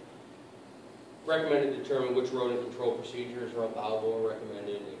 Recommended to determine which rodent control procedures are allowable or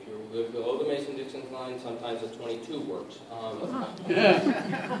recommended. If you live below the Mason-Dixon line, sometimes a 22 works.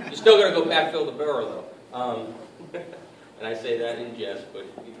 You still got to go backfill the burrow, though. And I say that in jest, but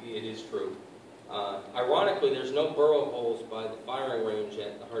it is true. Ironically, there's no burrow holes by the firing range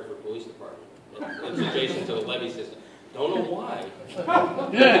at the Hartford Police Department. It's adjacent to the levee system. Don't know why.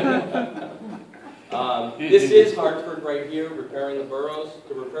 This is Hartford right here, repairing the burrows.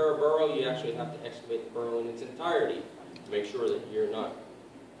 To repair a burrow, you actually have to excavate the burrow in its entirety to make sure that you're not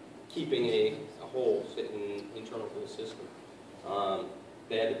keeping a hole sitting internal to the system.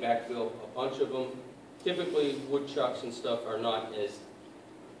 They had to backfill a bunch of them. Typically, woodchucks and stuff are not as,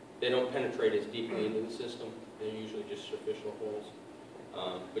 they don't penetrate as deeply into the system. They're usually just superficial holes,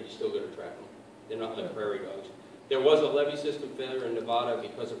 but you still got to track them. They're not like prairie dogs. There was a levee system failure in Nevada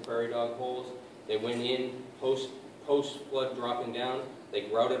because of prairie dog holes. They went in post-flood dropping down. They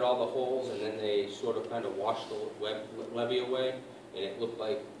grouted all the holes, and then they sort of kind of washed the levee away, and it looked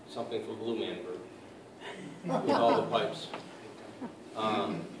like something from Blue Man Group with all the pipes.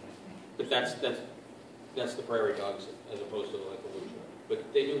 But that's the prairie dogs as opposed to like a woodchuck.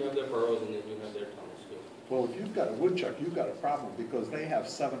 But they do have their burrows and they do have their tunnels too. Well, if you've got a woodchuck, you've got a problem because they have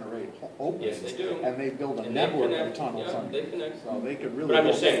 7 or 8 openings. Yes, they do. And they build a network of tunnels. Yeah, they connect. So they could really. But I'm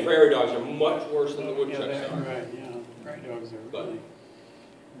just saying, prairie dogs are much worse than the woodchucks are. Right, yeah. Prairie dogs are really.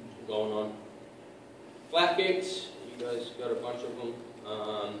 Going on. Flat gates, you guys got a bunch of them.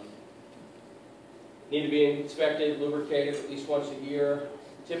 Need to be inspected, lubricated at least once a year,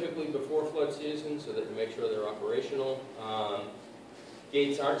 typically before flood season, so that you make sure they're operational.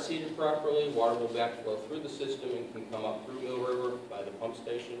 Gates aren't seated properly, water will backflow through the system and can come up through Mill River by the pump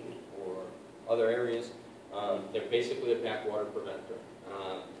station or other areas. They're basically a backwater preventer.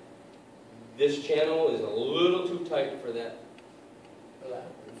 This channel is a little too tight for that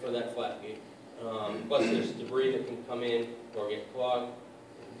flat gate. Plus there's debris that can come in or get clogged.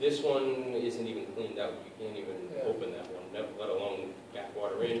 This one isn't even cleaned out. You can't even open that one, let alone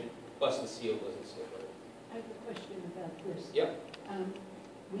backwater in. Plus the seal doesn't sit right. I have a question about this. Yep.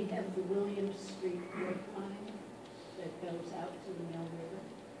 We have the Williams Street work line that goes out to the Mill River,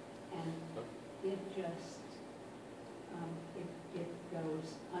 and it just, it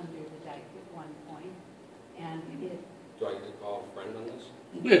goes under the dike at one point, and it... Do I need to call a friend on this?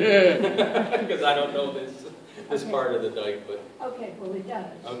 Because I don't know this part of the dike, but... Okay, well it does.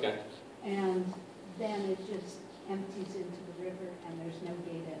 Okay. And then it just empties into the river, and there's no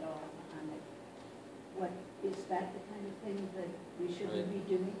gate at all on it. What, is that the kind of thing that we should be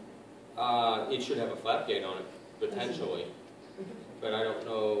doing? It should have a flap gate on it, potentially. But I don't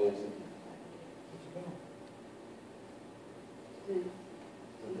know. The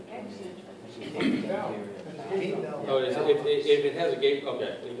exit. Oh, if it has a gate,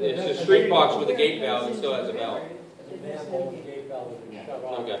 okay. If it's a street box with a gate valve, it still has a valve.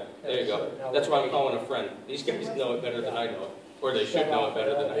 Okay, there you go. That's why I'm calling a friend. These guys know it better than I know it. Or they should know it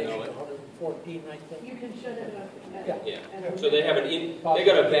better than I know it. 114, I think. You can shut it up. Yeah. So they have they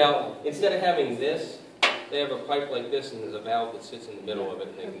got a valve. Instead of having this, they have a pipe like this, and there's a valve that sits in the middle of it,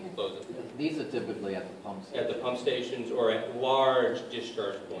 and they can close it. These are typically at the pump station. At the pump stations or at large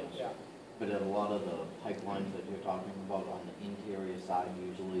discharge points. Yeah. But at a lot of the pipelines that you're talking about on the interior side,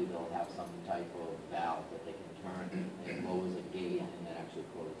 usually they'll have some type of valve that they can turn and lowers a gate and then actually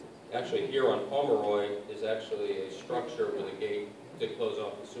closes. Actually, here on Pomeroy is actually a structure with a gate to close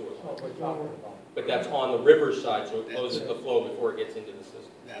off the sewer. But that's on the river side, so it closes the flow before it gets into the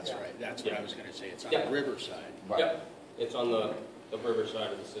system. That's right. That's what I was going to say. It's on Yep. the riverside. Right. Yep. It's on the the river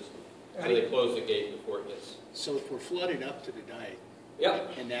side of the system. So they close the gate before it gets. So if we're flooded up to the dike,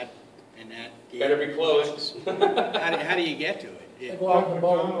 Yep. and that gate Better be closed. how do you get to it? They go out in the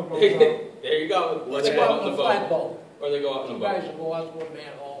boat. There you go. Or What's they They go go out out in in the the boat. flatboat. Or they go out in Two the guys boat. will go out to a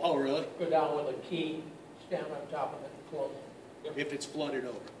manhole, Oh, really? go down with a key, stand on top of it and close it. If it's flooded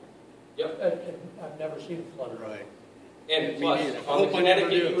over? I've never seen it flooded. Right. And Me plus, neither. on the Hope I never Connecticut,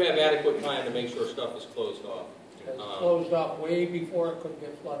 do. you have adequate time to make sure stuff is closed off. Because it's closed up way before it could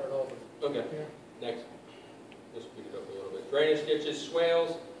get flooded over. Okay, next. Just speed it up a little bit. Drainage ditches,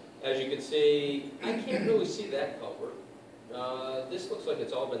 swales, as you can see, I can't really see that culvert. This looks like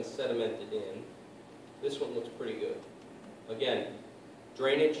it's all been sedimented in. This one looks pretty good. Again,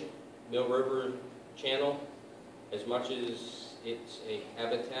 drainage, Mill River channel, as much as it's a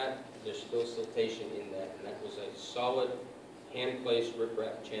habitat, there's still siltation in that, and that was a solid hand-placed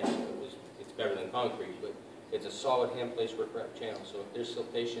riprap channel. It's better than concrete, but it's a solid hand-placed riprap channel. So if there's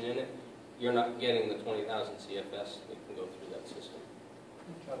siltation in it, you're not getting the 20,000 CFS that can go through that system.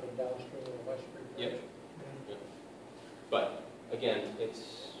 Coming downstream of the West Street. Yep. Yep. But again,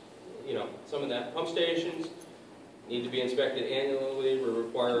 it's, you know, some of that. Pump stations need to be inspected annually. We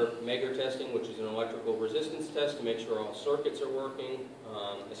require Megger testing, which is an electrical resistance test to make sure all circuits are working,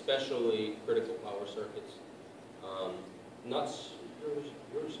 especially critical power circuits. Nuts,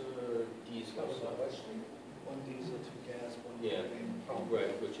 yours are diesel. One diesel, two gas, one. Yeah,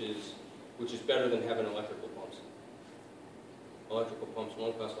 right, which is better than having electrical pumps. Electrical pumps,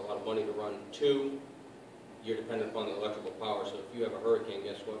 one, cost a lot of money to run. Two, you're dependent upon the electrical power, so if you have a hurricane,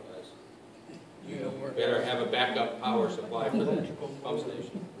 guess what, guys? You better have a backup power supply for that pump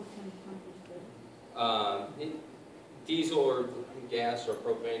station. Diesel or gas or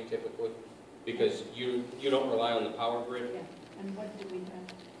propane typically, because you don't rely on the power grid. Yeah, and what do we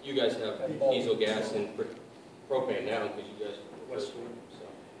have? You guys have diesel, gas, and propane now because you guys are Westwood.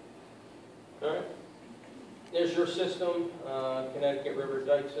 So, all right. There's your system. Connecticut River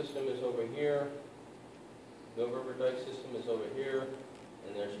Dike system is over here. Mill River Dike system is over here.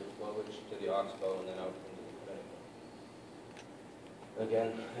 And there's your flowage to the Oxbow and then out into the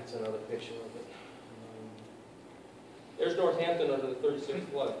Connecticut. Again, that's another picture of it. There's Northampton under the 36th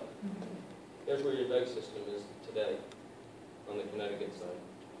flood. There's where your dike system is today on the Connecticut side.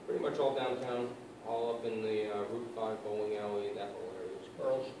 Pretty much all downtown, all up in the Route 5 bowling alley, that whole area.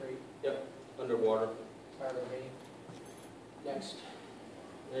 Earl Street, Yep, underwater. part of Maine. Next.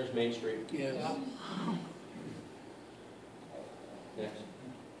 There's Main Street. Yes. Yeah. Next.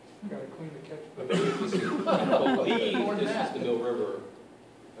 Gotta clean the catch. I believe this is, I believe this is the Mill River.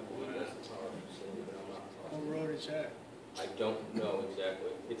 I believe that's the power facility, but I'm not What positive. road is that? I don't know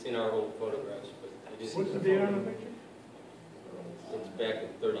exactly. It's in our old photographs, but it is. What's the date on the picture? It's back in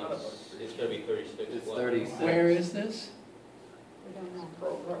 30, it's gonna be 36. It's flood. 36. Where is this? We don't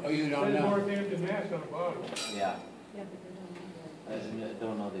know. Oh, you don't Says know? Northampton, Mass on the bottom. Yeah, Yeah, but we don't know. I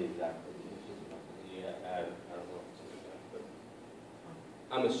don't know the exact location. Yeah, I don't know if it's exact,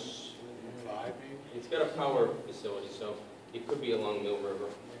 but I'm assuming 5 maybe? it's got a power facility, so it could be along Mill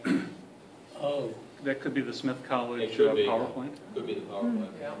River. Oh, That could be the Smith College It could be. power plant? Could be the power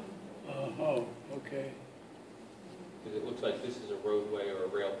plant. Yeah. oh, okay. Because it looks like this is a roadway or a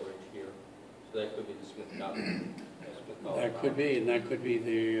rail bridge here. So that could be the Smith College. That could be, and that could be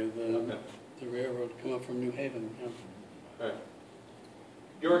Okay. the railroad come up from New Haven. Yeah. All right.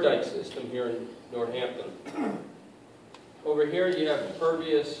 Your dike system here in Northampton. Over here you have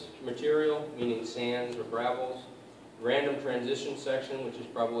impervious material, meaning sands or gravels. Random transition section, which is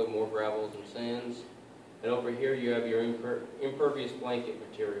probably more gravels than sands. And over here you have your impervious blanket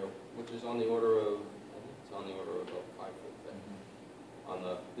material, which is on the order of, I think it's on the order of about 5 foot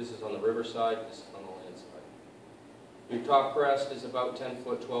thick. This is on the river side, this is on the land side. Your top crest is about 10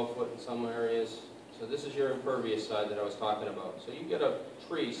 foot, 12 foot in some areas. So this is your impervious side that I was talking about. So you get a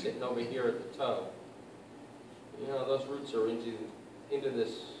tree sitting over here at the toe. You know, those roots are into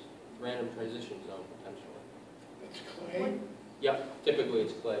this random transition zone potentially. It's clay. Yep, typically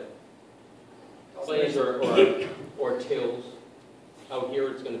it's clay. Clays or tills. Out here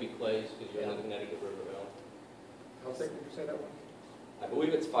it's going to be clays because you're in the Connecticut River Valley. How thick did you say that was? I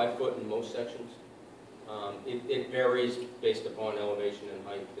believe it's 5 foot in most sections. It varies based upon elevation and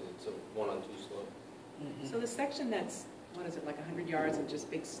height because it's a 1-on-2 slope. So the section that's, what is it, like 100 yards of just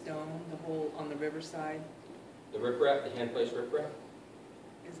big stone, the whole on the riverside? The riprap, the hand-placed riprap?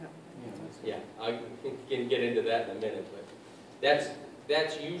 Is that? Yeah, I can get into that in a minute, but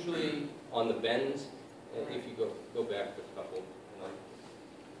that's usually on the bends. If you go back a couple, you know,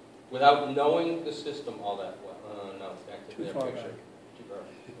 without knowing the system all that well. No, back to that picture. Too far.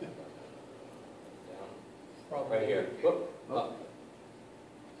 Down. Right here. Whoop, up.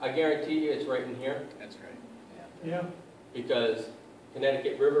 I guarantee you it's right in here, That's right. Yeah. because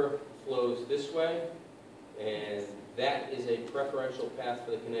Connecticut River flows this way, and that is a preferential path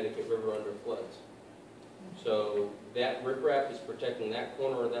for the Connecticut River under floods. So that riprap is protecting that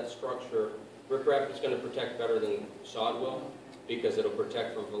corner of that structure. Riprap is going to protect better than sod will, because it'll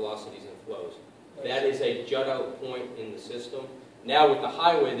protect from velocities and flows. That is a jut-out point in the system. Now with the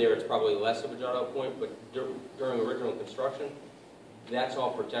highway there, it's probably less of a jut-out point, but during original construction, that's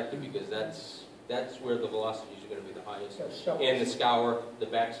all protected because that's where the velocities are going to be the highest. And the scour, the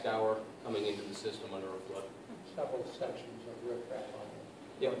back scour coming into the system under a flood. Several sections of riprap on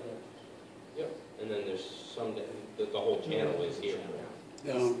it. Yep. Yep. And then there's some, the whole channel is here.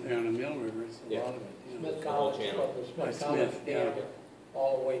 Down the Mill River, it's a lot of it. Yeah. Smith The whole College, channel. from the By Smith College Smith, yeah. Dam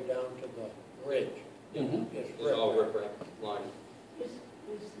all the way down to the ridge. Mhm. It's all riprap line. Is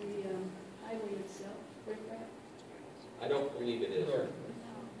the highway itself riprap? I don't believe it is.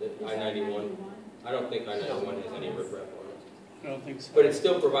 The Is that I-91. I don't think I-91 has any riprap on it. I don't think so. But it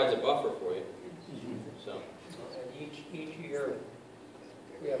still provides a buffer for you. So, And each year,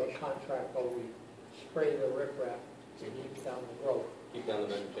 we have a contract where we spray the riprap to keep down the growth. keep down the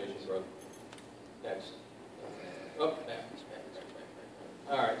vegetation growth. Next. Oh, back.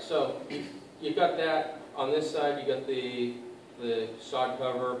 All right, so you've got that. On this side, you got the sod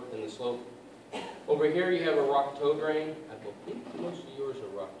cover and the slope. Over here, you have a rock toe drain. I believe most of yours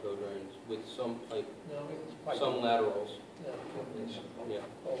are rock toe drains with some pipe, No, it's pipe. some laterals. Yeah. Yeah.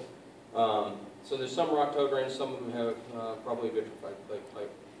 Oh, So there's some rock toe drains. Some of them have probably vitrified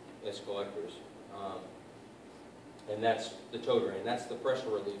pipe as collectors. And that's the toe drain. That's the pressure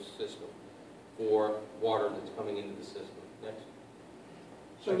relief system for water that's coming into the system. Next.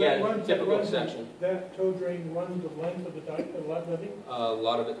 So Again, that runs, typical section. That toe drain runs the length of the dike, the levee? A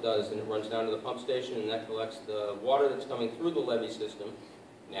lot of it does, and it runs down to the pump station, and that collects the water that's coming through the levee system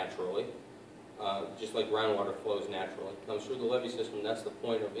naturally, just like groundwater flows naturally. It comes through the levee system, that's the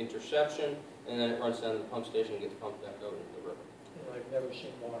point of interception, and then it runs down to the pump station and gets pumped back out into the river. and I've never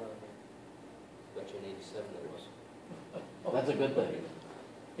seen water in Bet you in 87 there was. there. That's a good thing.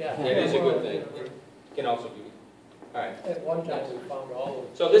 Yeah. It is a good thing. It can also be. All right. At one time, we found all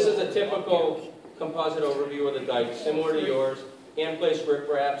of. So this is a typical composite overview of the dike, similar to yours. Hand-placed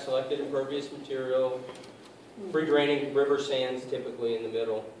riprap, selected impervious material, free-draining river sands typically in the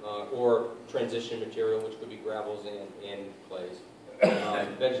middle, or transition material, which could be gravels and clays.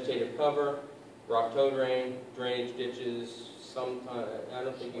 Vegetative cover, rock toe drain, drainage ditches. Sometimes I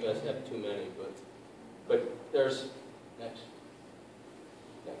don't think you guys have too many, but there's next.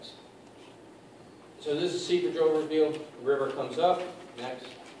 So this is seepage overview. The river comes up. Next.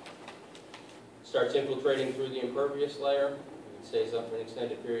 Starts infiltrating through the impervious layer. It stays up for an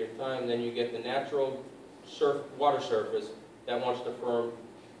extended period of time. Then you get the natural water surface that wants to form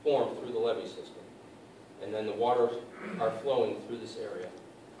through the levee system. And then the waters are flowing through this area.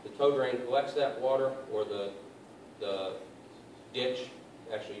 The toe drain collects that water, or the ditch.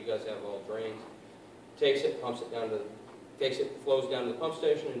 Actually, you guys have all drains. Takes it, pumps it down to, flows down to the pump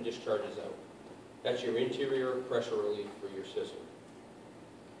station and discharges out. That's your interior pressure relief for your system.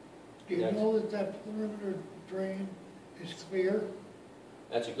 Do you know that that perimeter drain is clear?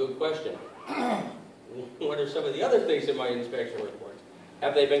 That's a good question. What are some of the other things in my inspection reports?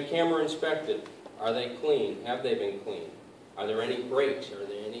 Have they been camera inspected? Are they clean? Have they been clean? Are there any breaks? Are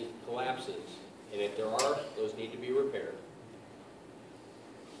there any collapses? And if there are, those need to be repaired.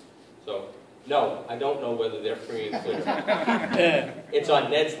 So, no, I don't know whether they're free and clear. It's on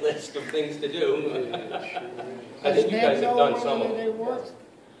Ned's list of things to do. I think you guys have done some of them.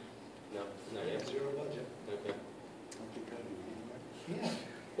 No, not yet. Zero budget. Okay.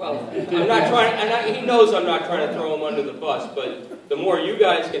 Well, I'm not trying, he knows I'm not trying to throw him under the bus, but the more you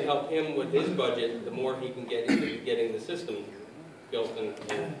guys can help him with his budget, the more he can get into getting the system built and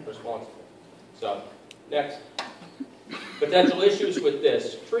responsible. So, next. Potential issues with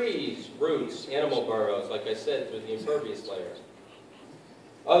this: trees, roots, animal burrows, like I said, through the impervious layers.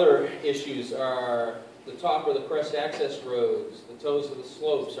 Other issues are the top or the crest access roads, the toes of the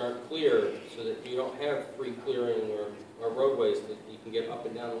slopes aren't clear so that you don't have free clearing or roadways that you can get up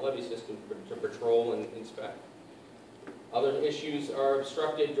and down the levee system to patrol and inspect. Other issues are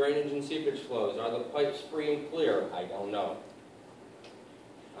obstructed drainage and seepage flows. Are the pipes free and clear? I don't know.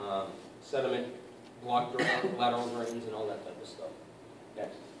 Sediment, blocked lateral drains, and all that type of stuff.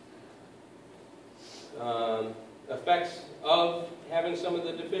 Next. Effects of having some of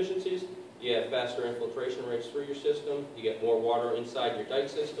the deficiencies: you have faster infiltration rates through your system, you get more water inside your dike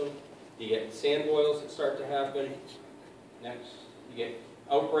system, you get sand boils that start to happen. Next, you get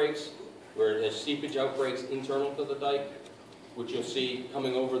outbreaks, where there's seepage outbreaks internal to the dike. which you'll see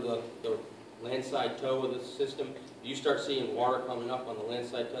coming over the landside toe of the system. You start seeing water coming up on the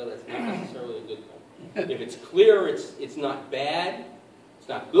landside toe, that's not necessarily a good thing. If it's clear, it's not bad. It's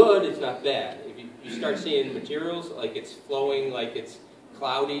not good, it's not bad. If you start seeing materials like it's flowing, like it's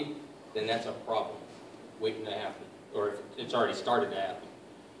cloudy, then that's a problem waiting to happen, or if it's already started to happen.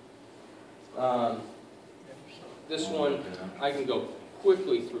 This one, I can go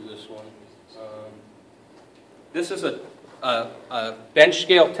quickly through this one. This is a bench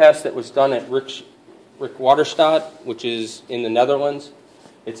scale test that was done at Rick Waterstaat, which is in the Netherlands.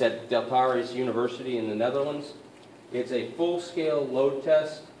 It's at Deltares University in the Netherlands. It's a full-scale load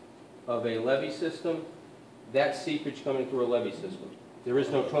test of a levee system. That's seepage coming through a levee system. There is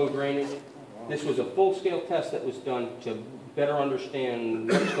no toe drainage. This was a full-scale test that was done to better understand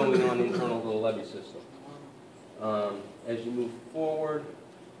what's going on internal to the levee system. As you move forward,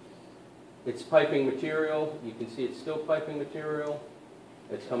 it's piping material. You can see it's still piping material.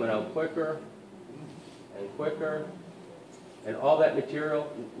 It's coming out quicker and quicker. And all that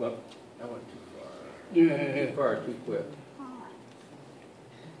material, well, I went too far. Too far, too quick.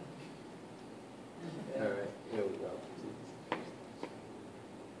 All right, here we go.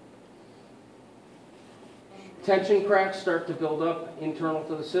 Tension cracks start to build up internal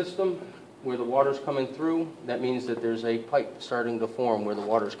to the system where the water's coming through. That means that there's a pipe starting to form where the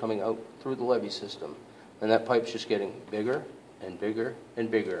water's coming out through the levee system. And that pipe's just getting bigger and bigger and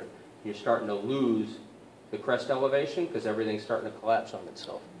bigger. You're starting to lose the crest elevation because everything's starting to collapse on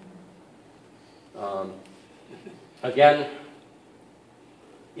itself. Again,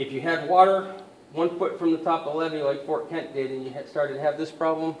 if you had water 1 foot from the top of the levee like Fort Kent did and you had started to have this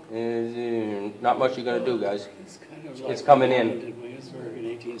problem, not much you're going to do, guys. It's kind of like it's coming in. Did Williamsburg in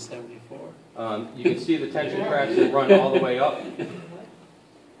 1874? You can see the tension cracks that run all the way up.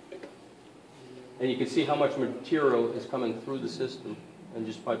 And you can see how much material is coming through the system and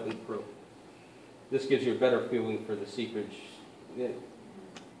just piping through. This gives you a better feeling for the seepage. Yeah.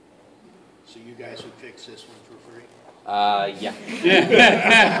 So you guys would fix this one for free? Yeah.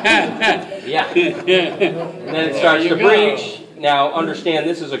 Yeah. And then it starts to breach. Now, understand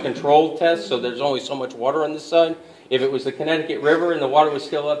this is a controlled test, so there's only so much water on this side. If it was the Connecticut River and the water was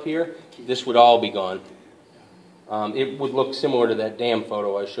still up here, this would all be gone. It would look similar to that dam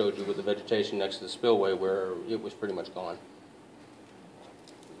photo I showed you with the vegetation next to the spillway where it was pretty much gone.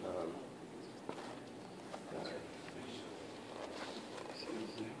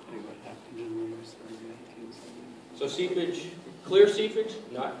 So seepage, clear seepage,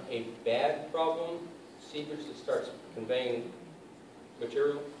 not a bad problem. Seepage that starts conveying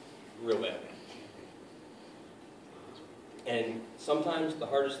material, real bad. And sometimes the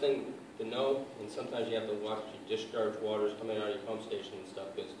hardest thing to know, and sometimes you have to watch your discharge waters coming out of your pump station and stuff,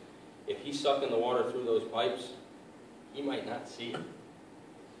 because if he's sucking the water through those pipes, you might not see it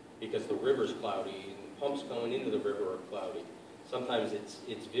because the river's cloudy and the pumps going into the river are cloudy. Sometimes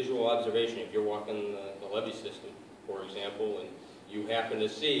it's visual observation. If you're walking the levee system, for example, and you happen to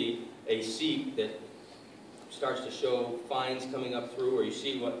see a seep that starts to show fines coming up through, or you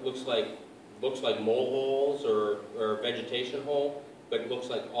see what looks like mole holes or vegetation hole, but it looks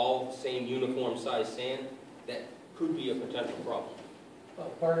like all the same uniform size sand, that could be a potential problem. Well,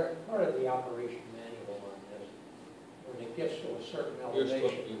 part of the operation manual on this, when it gets to a certain You're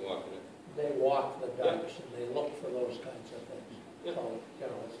supposed to elevation, be walking it. they walk the dikes and they look for those kinds of things. Yeah. So, you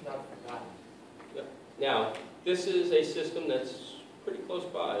know, it's not forgotten. Yeah. Now, this is a system that's pretty close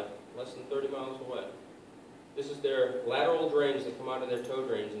by, less than 30 miles away. This is their lateral drains that come out of their toe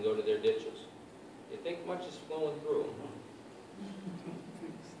drains and go to their ditches. You think much is flowing through.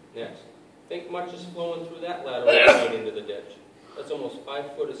 Next. Think much is flowing through that lateral drain into the ditch. That's almost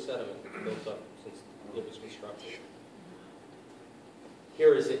 5 foot of sediment built up since it was constructed.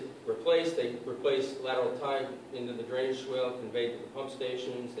 Here is it replaced. They replaced lateral tie into the drainage swale, conveyed to the pump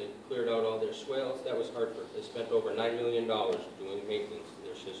stations. They cleared out all their swales. That was Hartford. They spent over $9 million doing maintenance to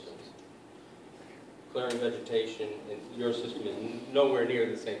their systems. Clearing vegetation, and your system is nowhere near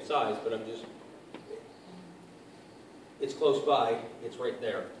the same size, but it's close by, it's right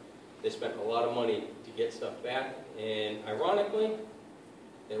there. They spent a lot of money to get stuff back, and ironically,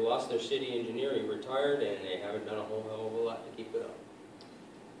 they lost their city engineer, he retired, and they haven't done a whole hell of a lot to keep it up.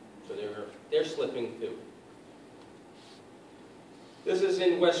 So they're slipping too. This is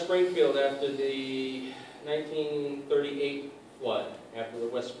in West Springfield after the 1938 flood. After the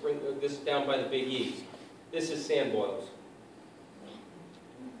West Springfield, this is down by the Big East. This is sand boils.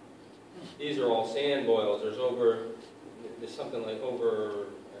 These are all sand boils. There's something like over,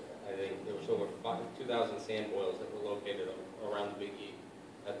 I think there was over 2,000 sand boils that were located around the Big E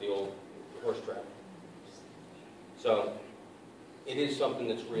at the old horse track. So It is something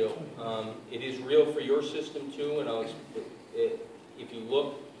that's real. It is real for your system too, and if you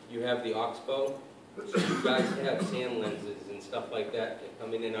look, you have the oxbow. So you guys have sand lenses and stuff like that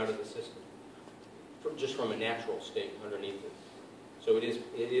come in and out of the system, just from a natural state underneath it. So it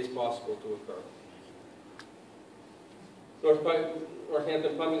is possible to occur.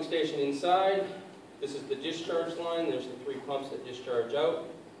 Northampton pumping station inside. This is the discharge line. There's the 3 pumps that discharge out.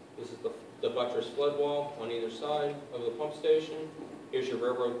 This is the buttress flood wall on either side of the pump station. Here's your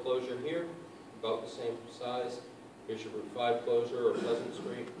railroad closure here, about the same size. Here's your Route 5 closure or Pleasant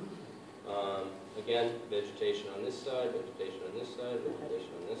Street. Again, vegetation on this side, vegetation on this side, vegetation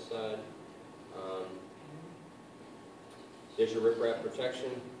on this side. There's your riprap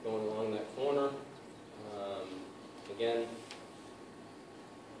protection going along that corner. Again,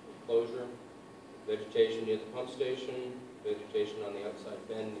 closure, vegetation near the pump station, vegetation on the outside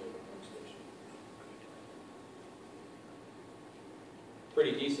bend near the pump station.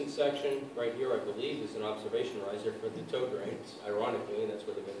 Pretty decent section. Right here, I believe, is an observation riser for the tow drains, ironically, and that's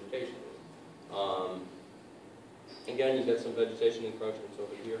where the vegetation is. Again, you've got some vegetation encroachments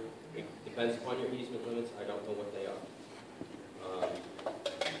over here. It depends upon your easement limits. I don't know what they are.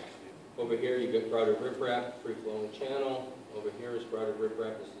 Over here, you've got grouted riprap, free-flowing channel. Over here is grouted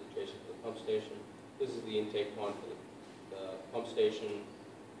riprap. This is adjacent to the pump station. This is the intake pond for the pump station,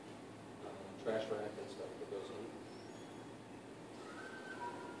 trash rack and stuff that goes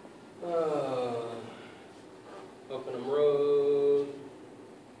in. Oakenham Road,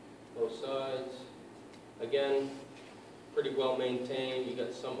 both sides. Again, pretty well maintained. You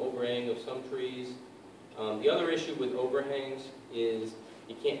got some overhang of some trees. The other issue with overhangs is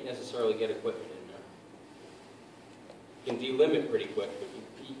you can't necessarily get equipment in there. You can delimit pretty quick, but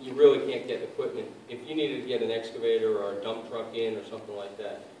you really can't get equipment. If you needed to get an excavator or a dump truck in or something like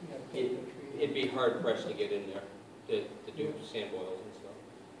that, it'd be hard pressed to get in there to do sand boils and stuff.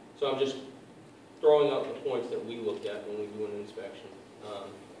 So I'm just throwing out the points that we look at when we do an inspection.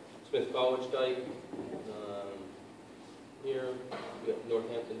 Smith College Dike, here, we got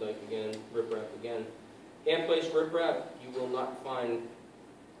Northampton Dike again, riprap again. Hand place riprap, you will not find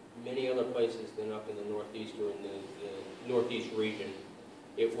many other places than up in the northeast or in the northeast region.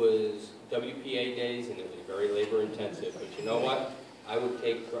 It was WPA days and it was very labor intensive, but you know what? I would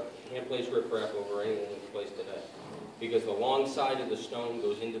take hand place riprap over any place today because the long side of the stone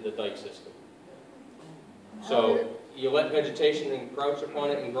goes into the dike system. So you let vegetation encroach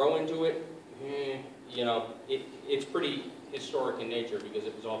upon it and grow into it, you know, it's pretty historic in nature because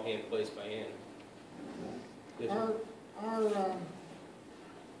it was all hand placed by hand.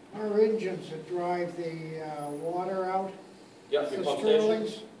 Our engines that drive the water out, yep, the your pump Sterlings,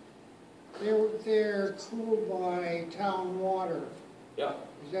 stations. they're cooled by town water. Yeah.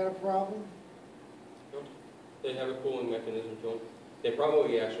 Is that a problem? No. They have a cooling mechanism to them. They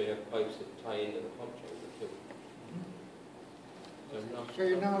probably actually have pipes that tie into the pump chamber too. So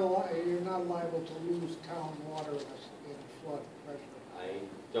you're not liable to lose town water in flood pressure. I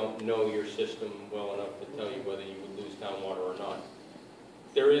don't know your system well enough to tell you whether you would lose town water or not.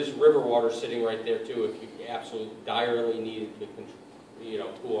 There is river water sitting right there too if you absolutely direly needed to, you know,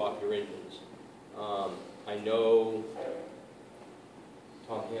 cool off your engines. I know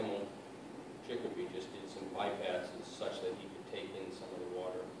Tom Hamill, Chicopee, just did some bypasses such that he could take in some of the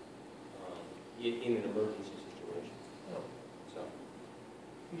water in an emergency situation. So.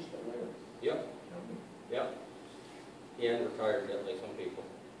 He's still there. Yep. Yep. He hadn't retired yet like some people.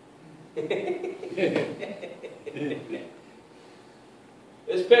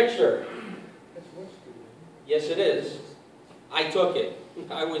 This picture. Yes, it is. I took it.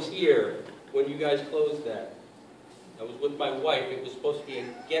 I was here when you guys closed that. I was with my wife. It was supposed to be a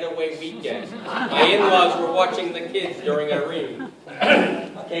getaway weekend. My in-laws were watching the kids during Irene.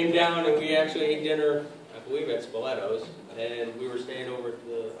 I came down and we actually ate dinner, I believe at Spoletos, and we were staying over at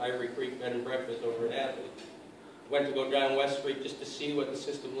the Ivory Creek Bed and Breakfast over at Hadley. Went to go down West Street just to see what the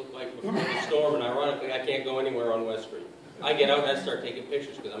system looked like before the storm, and ironically, I can't go anywhere on West Street. I get out and I start taking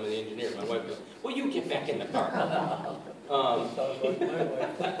pictures because I'm an engineer. My wife goes, "Well, you get back in the car."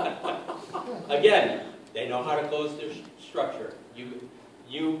 Again, they know how to close their structure.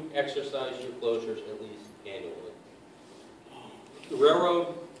 You exercise your closures at least annually. The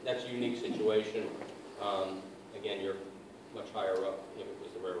railroad, that's a unique situation. Again, you're much higher up if it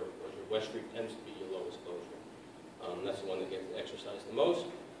was the railroad closure. West Street tends to be your lowest closure. That's the one that gets exercised the most.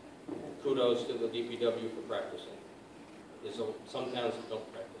 Kudos to the DPW for practicing. There's some towns that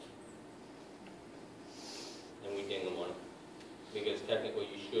don't practice. And we ding them on it. Because technically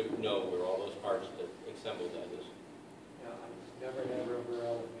you should know where all those parts that assembled that is. Yeah, I've never had rubber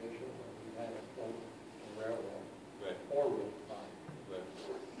elevation when we had a float on railroad. Right. Or Route 5.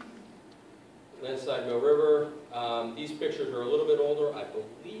 Landside Mill River. These pictures are a little bit older. I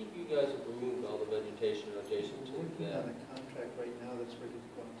believe you guys have removed all the vegetation adjacent to Working that. on a contract right now that's ready to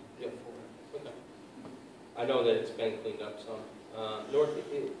go into bid for it. Okay. I know that it's been cleaned up some.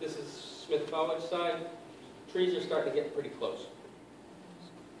 This is Smith College side. Trees are starting to get pretty close.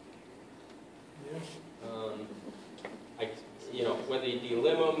 Whether you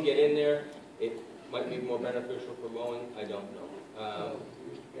delimb them, get in there, it might be more beneficial for mowing. I don't know.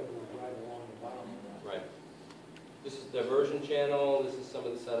 We used to be able to drive along the bottom of that. Right. This is diversion channel. This is some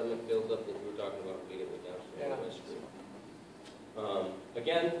of the sediment buildup that you were talking about immediately down West Street.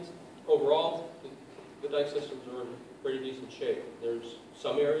 Again, overall, the dike systems are in pretty decent shape. There's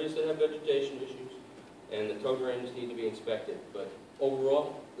some areas that have vegetation issues, and the tow drains need to be inspected. But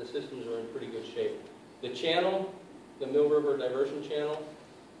overall, the systems are in pretty good shape. The channel, the Mill River diversion channel,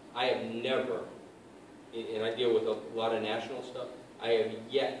 I have never, and I deal with a lot of national stuff, I have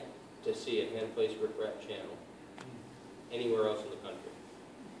yet to see a hand-placed riprap channel anywhere else in the country.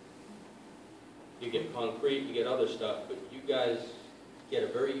 You get concrete, you get other stuff, but you guys get a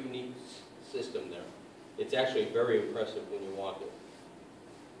very unique system there. It's actually very impressive when you walk it.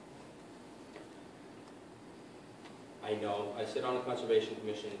 I know, I sit on the Conservation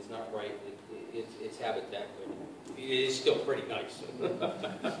Commission, it's not right, its habitat, but it is still pretty nice.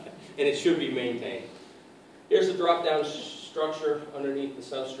 And it should be maintained. Here's the drop-down structure underneath the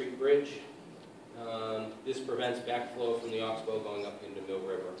South Street Bridge. This prevents backflow from the Oxbow going up into Mill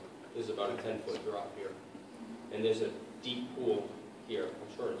River. This is about a 10-foot drop here. And there's a deep pool here.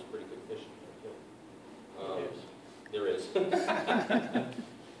 I'm sure it's pretty good fishing there, too. There is.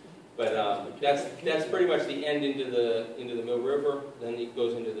 But that's pretty much the end into the Mill River. Then it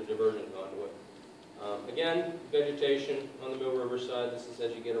goes into the diversion conduit. Again, vegetation on the Mill River side. This is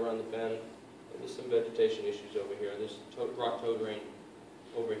as you get around the bend. There's some vegetation issues over here. There's rock tow drain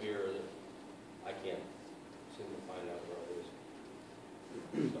over here that I can't seem to find out where it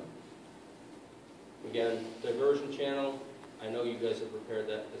is. So, again, diversion channel. I know you guys have prepared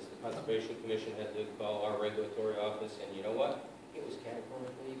that because the Conservation Commission had to call our regulatory office, and you know what? It was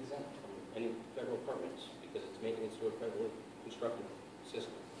categorically exempt from any federal permits because it's maintenance to a federally constructed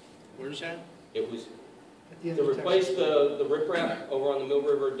system. Where's that? It was to replace the riprap over on the Mill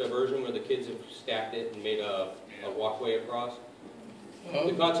River diversion where the kids have stacked it and made a walkway across.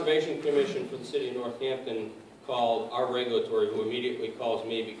 The Conservation Commission for the City of Northampton called our regulatory, who immediately calls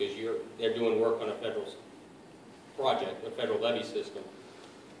me because they're doing work on a federal project, a federal levee system.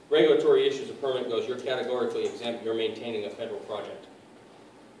 Regulatory issues a permit, goes, you're categorically exempt, you're maintaining a federal project.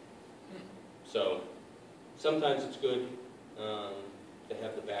 So sometimes it's good to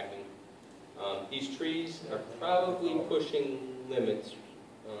have the backing. These trees are probably pushing limits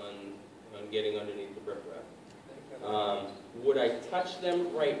on getting underneath the riprap. Would I touch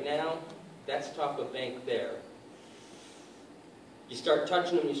them right now? That's top of bank there. You start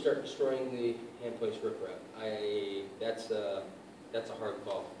touching them, you start destroying the hand-placed riprap. That's a hard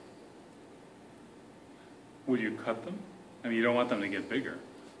call. Would you cut them? I mean, you don't want them to get bigger.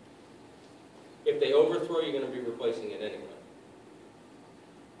 If they overthrow, you're going to be replacing it anyway.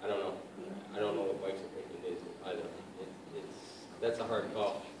 I don't know. I don't know what Mike's opinion is either. That's a hard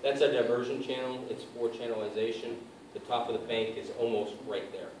call. That's a diversion channel. It's for channelization. The top of the bank is almost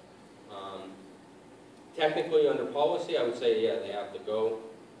right there. Technically, under policy, I would say, yeah, they have to go.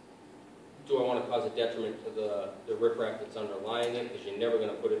 Do I want to cause a detriment to the riprap that's underlying it? Because you're never going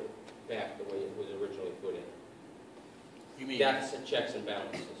to put it back the way it was originally put in. You mean that's a checks and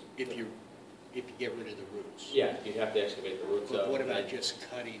balances. If you get rid of the roots? Yeah, you'd have to excavate the roots out. But what about just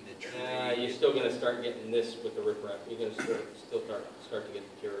cutting the tree? You're still going to start getting this with the riprap. You're going to still start to get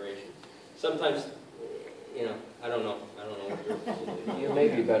deterioration. Sometimes, I don't know. I don't know what You may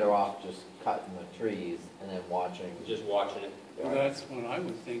be better off just cutting the trees and then watching. Just watching it. Well, that's what I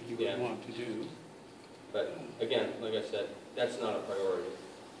would think you would want to do. But again, like I said, that's not a priority.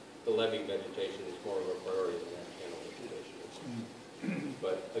 The levee vegetation is more of a priority than that channel vegetation.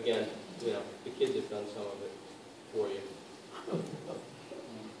 But again, the kids have done some of it for you.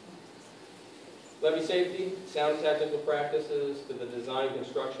 Levee safety, sound technical practices to the design,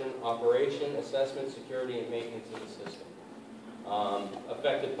 construction, operation, assessment, security, and maintenance of the system.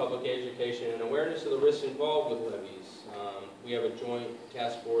 Effective public education and awareness of the risks involved with levees. We have a joint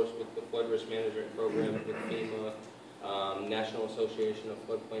task force with the Flood Risk Management Program with FEMA, National Association of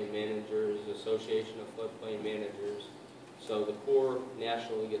Floodplain Managers, Association of Floodplain Managers. So the Corps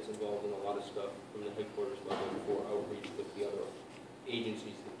nationally gets involved in a lot of stuff from the headquarters level for outreach with the other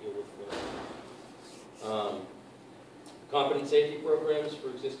agencies that deal with flood. Competent safety programs for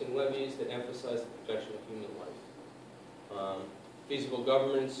existing levees that emphasize the protection of human life. feasible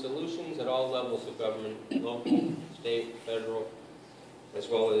government solutions at all levels of government, local, state, federal, as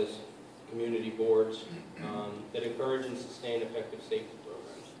well as community boards that encourage and sustain effective safety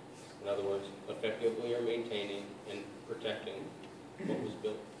programs. In other words, effectively are maintaining and protecting what was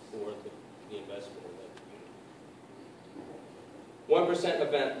built for the investment in that community. 1%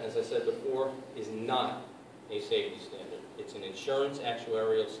 event, as I said before, is not a safety standard. It's an insurance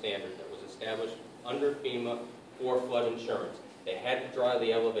actuarial standard that was established under FEMA for flood insurance. They had to draw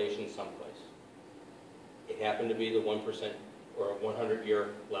the elevation someplace. It happened to be the 1% or 100-year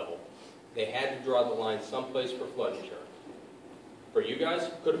level. They had to draw the line someplace for flood insurance. For you guys,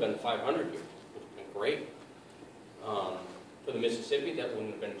 it could have been the 500 year, which would have been great. For the Mississippi, that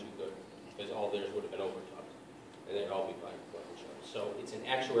wouldn't have been too good, because all theirs would have been overtopped, and they'd all be buying flood insurance. So it's an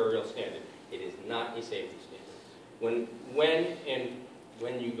actuarial standard. It is not a safety standard.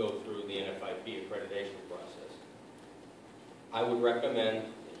 When you go through the NFIP accreditation process, I would recommend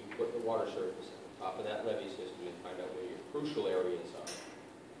that you put the water surface at the top of that levee system and find out where your crucial areas are.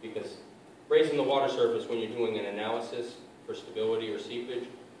 Because raising the water surface when you're doing an analysis for stability or seepage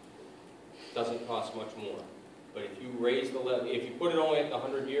doesn't cost much more. But if you raise the levee, if you put it only at the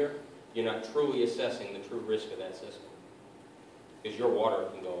 100-year, you're not truly assessing the true risk of that system. Because your water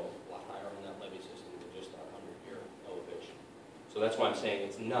can go a lot higher on that levee system than just our 100-year elevation. So that's why I'm saying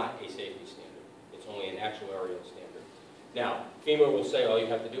it's not a safety standard. It's only an actuarial standard. Now, FEMA will say all you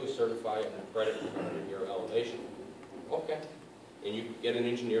have to do is certify and accredit the 100-year elevation. Okay. And you get an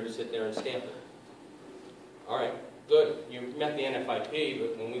engineer to sit there and stamp it. All right, good. You met the NFIP,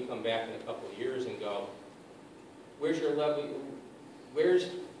 but when we come back in a couple of years and go, where's your levee?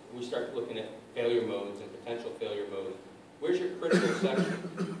 We start looking at failure modes and potential failure modes. Where's your critical section?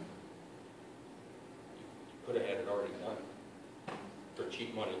 You could have had it already done for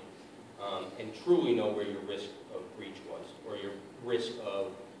cheap money, and truly know where your risk of breach was, or your risk of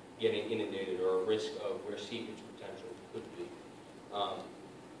getting inundated, or a risk of where seepage potential could be.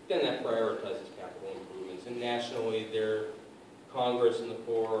 Then that prioritizes capital improvements. And nationally, Congress and the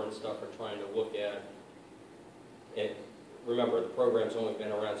Corps and stuff are trying to look at it. Remember, the program's only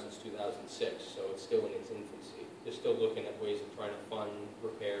been around since 2006, so it's still in its infancy. They're still looking at ways of trying to fund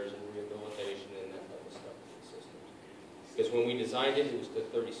repairs and rehabilitation and that type of stuff in the systems. Because when we designed it, it was to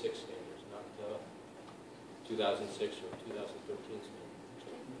 36 standards, not 2006 or 2013 standards.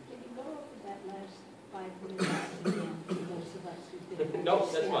 Can you go over that last 5 minutes again for those of us who didn't No,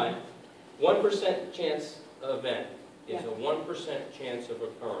 that's fine. 1% chance event is Yeah. a 1% chance of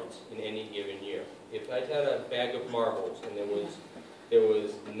occurrence in any given year. If I had a bag of marbles and there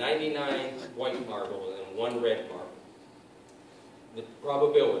was 99 white marbles and 1 red marble, the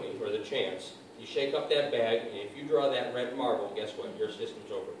probability or the chance, you shake up that bag, and if you draw that red marble, guess what? Your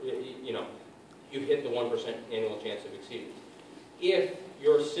system's over. You hit the 1% annual chance of exceeding. If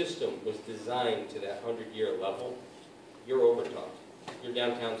your system was designed to that 100-year level, you're overtopped. Your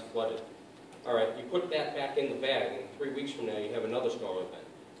downtown's flooded. All right, you put that back in the bag, and 3 weeks from now you have another storm event.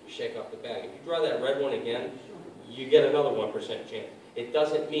 You shake up the bag. If you draw that red one again, you get another 1% chance. It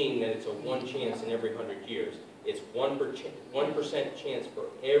doesn't mean that it's a 1 chance in every 100 years. It's 1% chance for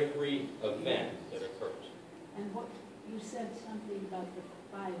every event that occurs. And what you said something about the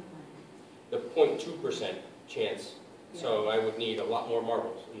 500. The 0.2% chance. So I would need a lot more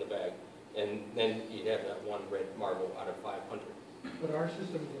marbles in the bag, and then you'd have that 1 red marble out of 500. But our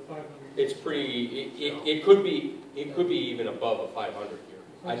system is a 500. It's pretty. It could be even above a 500 year.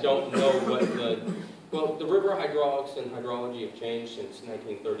 I don't know what the river hydraulics and hydrology have changed since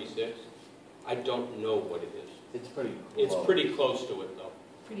 1936. I don't know what it is. It's pretty close. It's pretty close to it though.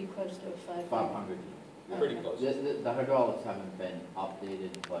 Pretty close to a 500. 500. Pretty close. The hydraulics haven't been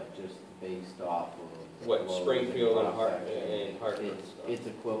updated, but just based off of What Springfield and Hartford it's, stuff. it's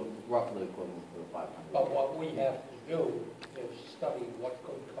roughly equivalent to the 500. But what we have to do is study what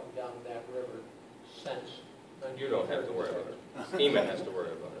could come down that river since. You don't have to worry about it. FEMA has to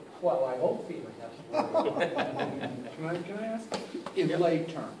worry about it. Well, I hope FEMA has to worry about it. Can I ask? In lay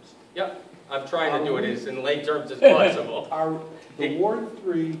terms. Yep. I'm trying to do it as in lay terms as possible. Are the Ward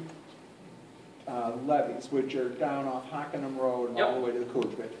 3 levees, which are down off Hockenham Road and all the way to the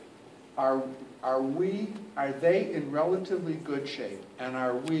Coachbit, are they in relatively good shape, and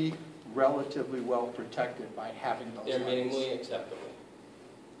are we relatively well protected by having those They're levees? minimally acceptable.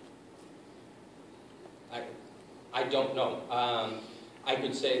 I don't know. I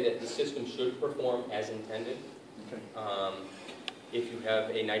could say that the system should perform as intended. Okay. If you have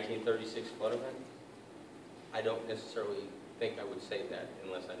a 1936 flood event, I don't necessarily think I would say that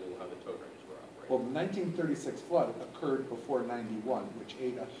unless I knew how the tow drains were operating. Well, the 1936 flood occurred before 91, which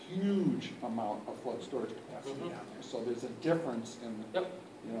ate a huge amount of flood storage capacity down there. So there's a difference in the,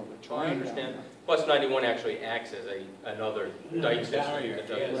 you know, the terrain. I understand. Plus 91 actually acts as another dike system. barrier,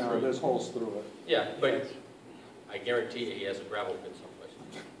 that Well, there's holes through it. Yeah, but I guarantee you he has a gravel pit someplace.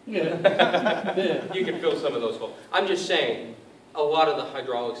 Yeah. You can fill some of those holes. I'm just saying, a lot of the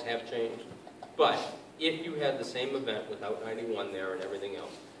hydraulics have changed, but if you had the same event without 91 there and everything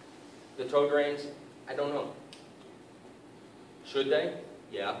else, the tow drains, I don't know. Should they?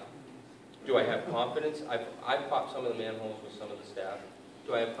 Yeah. Do I have confidence? I've popped some of the manholes with some of the staff.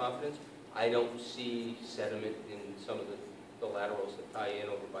 Do I have confidence? I don't see sediment in some of the laterals that tie in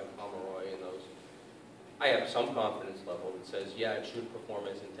over by Pomeroy and those. I have some confidence level that says, yeah, it should perform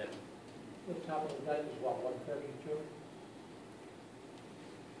as intended. The top of the dike is what, 132?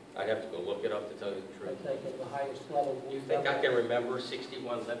 I'd have to go look it up to tell you the I truth. think at the highest level You we've think ever... I can remember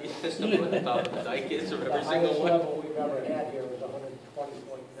 61 levee system at the top of the dike is of every The single highest one? level we've ever had here was 120.9.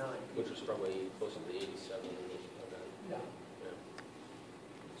 Which was probably close to the 87. Yeah.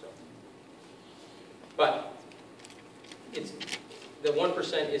 So, but it's the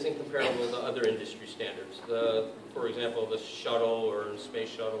 1% isn't comparable to other industry standards. For example, the shuttle or space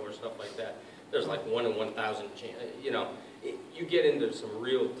shuttle or stuff like that. There's like 1 in 1,000 chance. You know, you get into some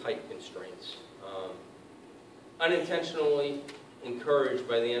real tight constraints. Unintentionally encouraged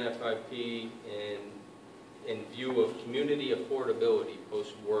by the NFIP in view of community affordability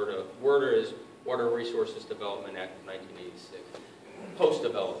post WRDA. WRDA is Water Resources Development Act of 1986.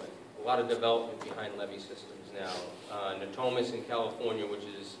 Post-development, a lot of development behind levee systems now. Natomas in California, which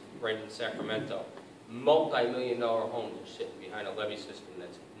is right in Sacramento, multi-million-dollar homes are sitting behind a levee system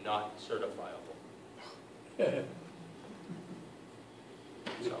that's not certifiable.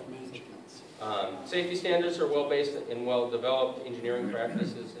 So, safety standards are well-based and well-developed engineering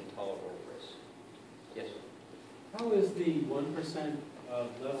practices and tolerable risks. Yes? How is the 1%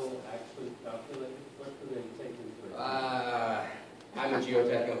 level actually calculated? What do they take into account? I'm a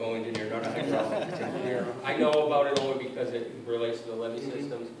geotechnical engineer, not a hydraulics engineer. I know about it only because it relates to the levee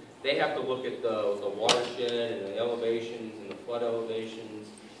systems. They have to look at the watershed and the elevations and the flood elevations.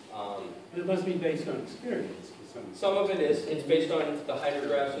 It must be based on experience. Some of it is. It's based on the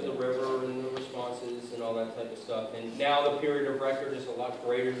hydrographs of the river and the responses and all that type of stuff. And now the period of record is a lot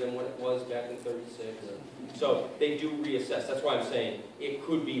greater than what it was back in '36. So they do reassess. That's why I'm saying it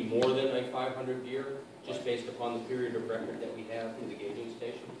could be more than a 500-year, just based upon the period of record that we have through the gauging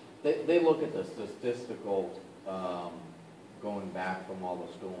station. They look at the statistical going back from all the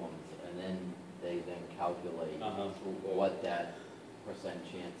storms, and then they then calculate what that percent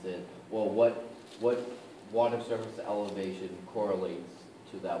chance is. Well, what water surface elevation correlates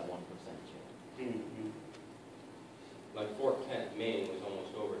to that 1% chance. Like Fort Kent, Maine was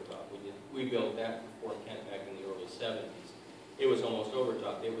almost overtop. We built that for Fort Kent back in the early 70s. It was almost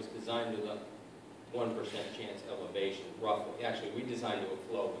overtop. It was designed with a 1% chance elevation, roughly. Actually, we designed to a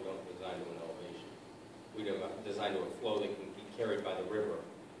flow. We don't design to an elevation. We design to a flow that can be carried by the river.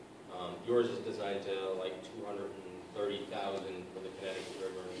 Yours is designed to like 230,000 for the Connecticut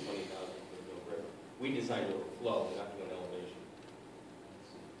River and 20,000 for the Mill River. We designed to a flow, not to an elevation.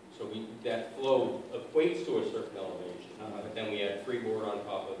 So that flow equates to a certain elevation, but then we add freeboard on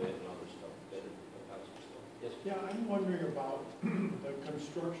top of it and other stuff. Yes? Yeah, I'm wondering about the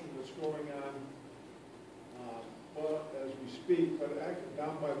construction that's going on, well, as we speak, but actually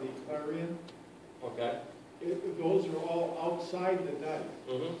down by the Clarion. Okay. Those are all outside the dike.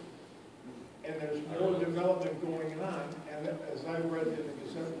 Mm-hmm. And there's more development going on, and as I read in the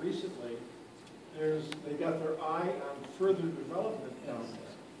Gazette recently, they got their eye on further development down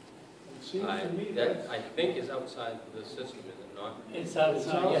there. It seems to me that I think is outside the system, is it not? It's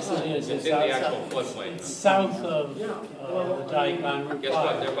outside, yes it is. It's in the actual floodplain. It's south of the dike on Route 5. Guess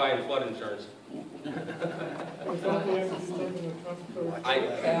what? They're buying flood insurance.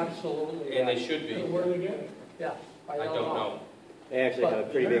 Absolutely. And they should be. Where are they getting? Yeah. I don't know. They actually have a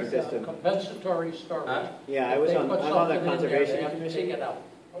pretty big system. Compensatory storage. Huh? Yeah, I'm on the Conservation Commission.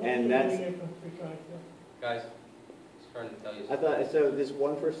 And that's, Guys, trying to tell you I thought, so this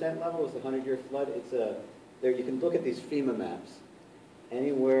 1% level is the 100-year flood. It's there you can look at these FEMA maps.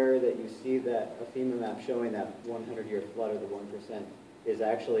 Anywhere that you see that, a FEMA map showing that 100-year flood or the 1% is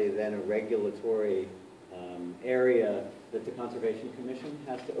actually then a regulatory area that the Conservation Commission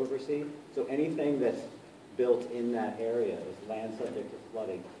has to oversee. So anything that's built in that area is land subject to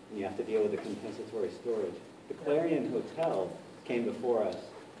flooding, and you have to deal with the compensatory storage. The Clarion Hotel came before us,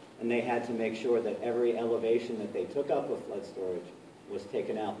 and they had to make sure that every elevation that they took up with flood storage was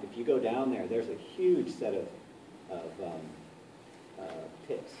taken out. If you go down there, there's a huge set of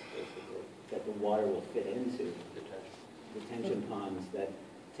pits, basically, that the water will fit into. Detention ponds that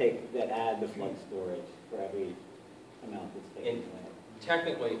add the flood storage for every amount that's taken away.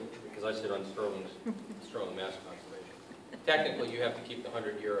 Technically, because I sit on Sterling Mass Conservation, technically you have to keep the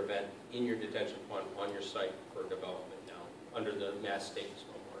 100-year event in your detention pond on your site for development now, under the Mass State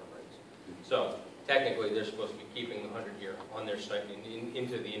Stormwater Rights. So technically they're supposed to be keeping the 100-year on their site and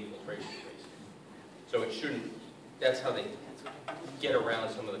into the infiltration space. So it shouldn't, that's how they get around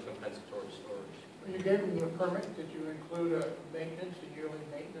some of the compensatory storage. When you gave them the permit, did you include a maintenance, a yearly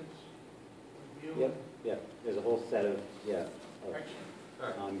maintenance review? Yep, yep. There's a whole set of,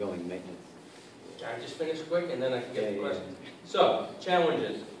 Right. ongoing maintenance. Can I just finish quick and then I can get the questions? So,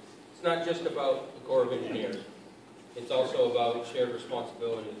 challenges. It's not just about the Corps of Engineers. It's also about shared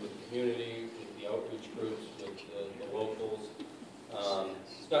responsibilities with the community, with the outreach groups, with the locals.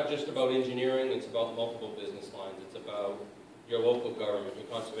 It's not just about engineering, it's about multiple business lines. It's about your local government, your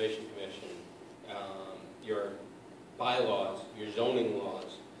Conservation Commission, your bylaws, your zoning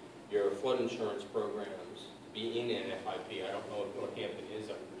laws, your flood insurance programs, be in an FIP. I don't know if Northampton is,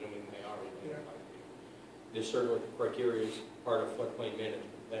 I'm presuming they are in an FIP. There's certain criteria as part of floodplain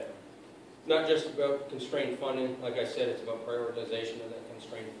management there. Not just about constrained funding, like I said, it's about prioritization of that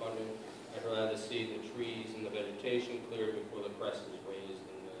constrained funding. I'd rather see the trees and the vegetation cleared before the crest is raised,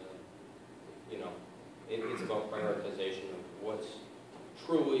 and it's about prioritization of what's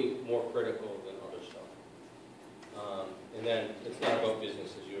truly more critical than other stuff. And then it's not about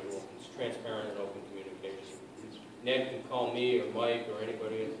business as usual. It's transparent and open communication. Ned can call me or Mike or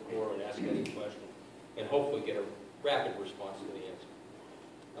anybody in the Corps and ask any question, and hopefully get a rapid response to the answer.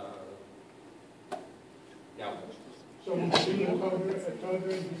 Now, so we do a tow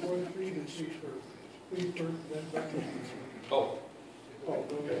drain before the tree, the trees first. Trees first, then back to the tree. Oh. Oh,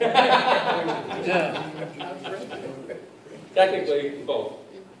 okay. Technically, both.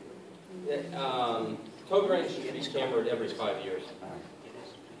 Tow drains should be cambered every 5 years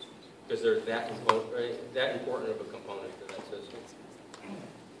because they're that important of a component to that system.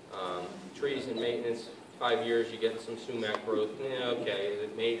 Trees and maintenance, 5 years, you get some sumac growth. Yeah, okay, is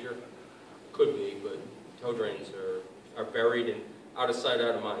it major? Could be, but tow drains are buried and out of sight,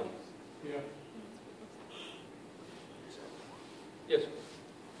 out of mind. Yeah. Yes.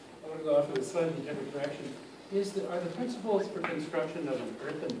 I want to go off in a slightly different direction. Are the principles for construction of an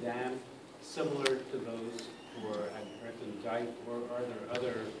earthen dam similar to those for an earthen dike, or are there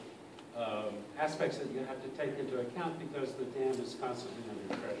other aspects that you have to take into account because the dam is constantly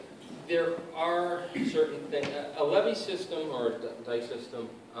under pressure? There are certain things. A levee system or a dike system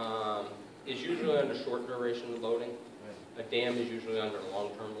is usually under short duration loading. A dam is usually under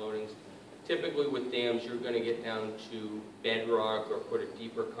long-term loadings. Typically with dams, you're going to get down to bedrock or put a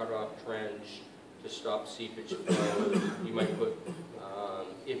deeper cutoff trench to stop seepage flow. You might put,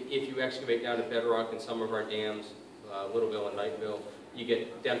 if you excavate down to bedrock in some of our dams, Littleville and Knightville, you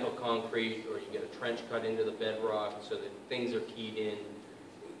get dental concrete or you get a trench cut into the bedrock so that things are keyed in.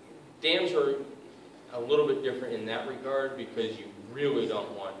 Dams are a little bit different in that regard because you really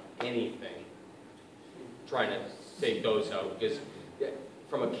don't want anything trying to take those out, because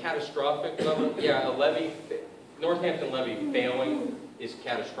from a catastrophic level, yeah, a levee, Northampton levee failing is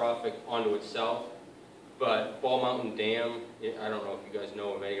catastrophic onto itself, but Ball Mountain Dam, I don't know if you guys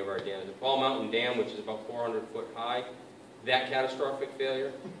know of any of our dams, the Ball Mountain Dam, which is about 400 foot high, that catastrophic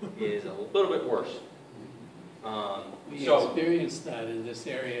failure is a little bit worse. We experienced that in this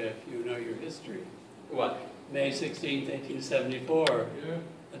area, if you know your history. What? May 16th, 1874,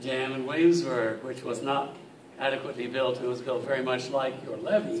 a dam in Williamsburg, which was not adequately built. It was built very much like your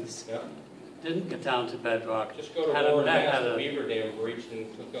levees. Yeah. Didn't get down to bedrock. Just go to Lower Mass, the Beaver Dam breached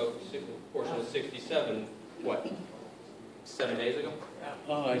and took out a portion of 67, what, 7 days ago?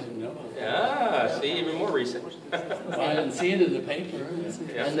 Oh, I didn't know. Yeah, see, even more recent. Well, I didn't see it in the paper.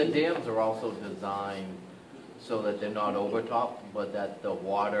 And the dams are also designed so that they're not overtopped, but that the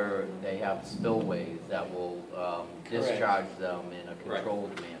water, they have spillways that will discharge them in a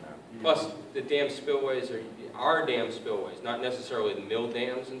controlled manner. Plus, the dam spillways are our dam spillways, not necessarily the mill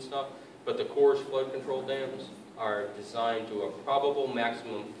dams and stuff, but the Corps' flood control dams are designed to a probable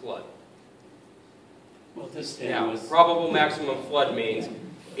maximum flood. Well, this dam now, was... probable maximum flood means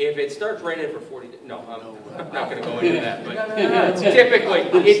if it starts raining for 40 days, no, I'm not going to go into that, but typically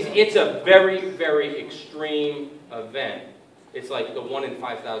it's a very, very extreme event. It's like the 1 in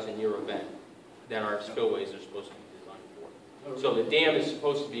 5,000 year event that our spillways are supposed to be designed for. So the dam is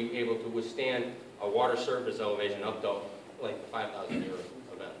supposed to be able to withstand a water surface elevation up to like the 5,000 year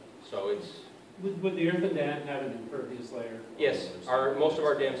event. So it's... Would the earthen dam have an impervious layer? Yes, most of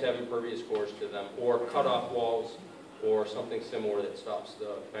our dams have impervious cores to them, or cut-off walls, or something similar that stops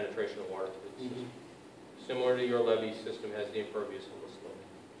the penetration of water through the system. Similar to your levee system has the impervious on the slope.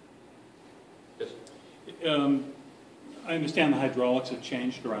 Just I understand the hydraulics have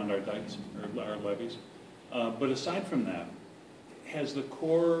changed around our dikes, or our levees. But aside from that, has the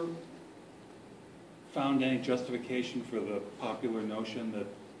Corps found any justification for the popular notion that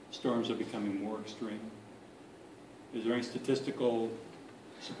storms are becoming more extreme? Is there any statistical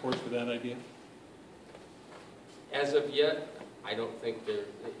support for that idea? As of yet, I don't think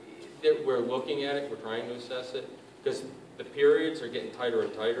we're looking at it, we're trying to assess it, because the periods are getting tighter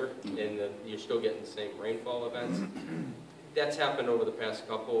and tighter, and you're still getting the same rainfall events. That's happened over the past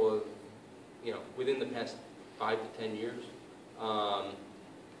couple of, within the past 5 to 10 years.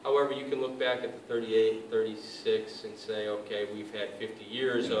 However, you can look back at the 38, 36 and say, okay, we've had 50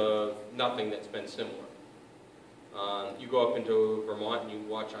 years of nothing that's been similar. You go up into Vermont and you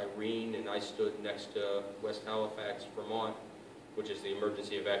watch Irene, and I stood next to West Halifax, Vermont, which is the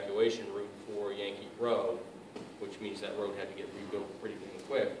emergency evacuation route for Yankee Road, which means that road had to get rebuilt pretty dang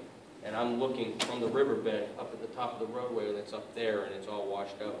quick. And I'm looking from the riverbed up at the top of the roadway that's up there, and it's all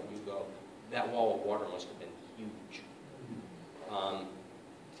washed out. And you go, that wall of water must have been huge.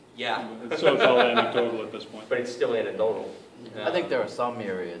 Yeah. So it's all anecdotal at this point. But it's still anecdotal. I think there are some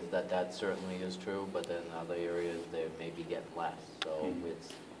areas that certainly is true, but then other areas they maybe get less. So it's,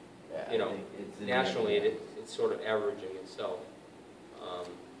 it's nationally it's sort of averaging itself.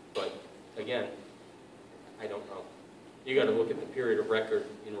 But again, I don't know. You got to look at the period of record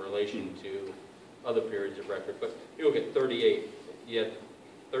in relation to other periods of record. But you look at 38, you had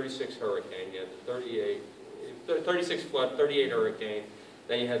 36 hurricane, you had 36 flood, 38 hurricane,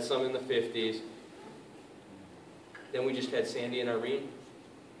 then you had some in the 50s. Then we just had Sandy and Irene.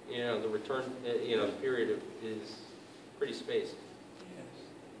 The return, the period is pretty spaced.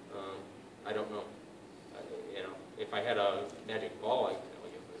 Yes. I don't know. If I had a magic ball, I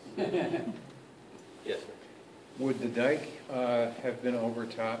could tell you. Yes, sir. Would the dike have been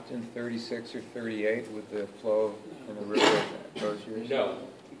overtopped in 36 or 38 with the flow in the river those years? No.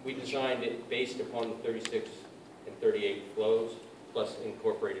 We designed it based upon the 36 and 38 flows, plus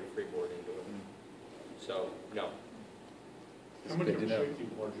incorporated freeboard into it. So, no. How many safety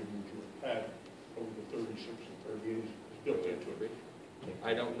margin would you have had over the 36 and 38 built into it?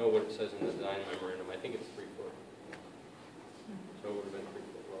 I don't know what it says in the design memorandum. I think it's 3 foot. So it would have been 3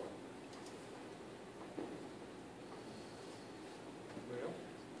 foot lower.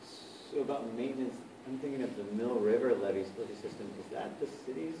 So about maintenance, I'm thinking of the Mill River levee system. Is that the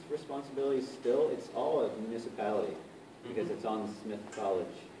city's responsibility still? It's all a municipality because it's on Smith College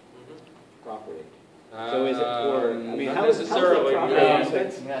property. So is it for, how is the property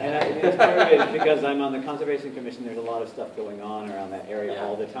aspect? And it's part of it because I'm on the Conservation Commission. There's a lot of stuff going on around that area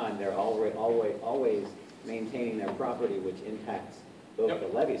all the time. They're always maintaining their property, which impacts both the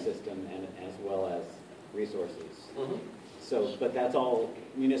levee system and as well as resources. So, but that's all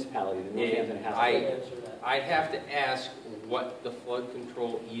municipality. The Northampton has to answer that. I'd have to ask what the flood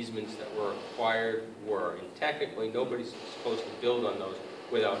control easements that were acquired were. And technically, nobody's supposed to build on those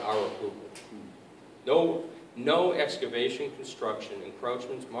without our approval. No excavation, construction,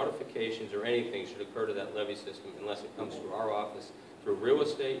 encroachments, modifications, or anything should occur to that levee system unless it comes through our office, through real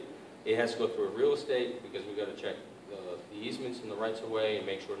estate. It has to go through a real estate because we've got to check the easements and the rights of way and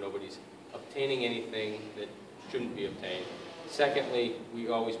make sure nobody's obtaining anything that shouldn't be obtained. Secondly, we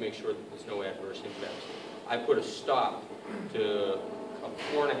always make sure that there's no adverse impacts. I put a stop to a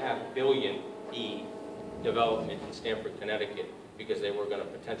 $4.5 billion development in Stamford, Connecticut, because they were going to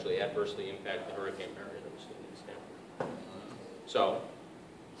potentially adversely impact the hurricane barrier that was in Stamford. So,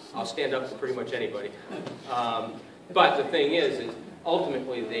 I'll stand up for pretty much anybody. But the thing is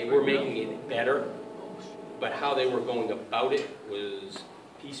ultimately they were making it better, but how they were going about it was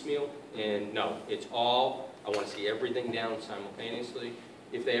piecemeal. And no, it's all, I want to see everything down simultaneously.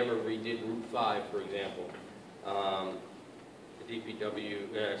 If they ever redid Route 5, for example, the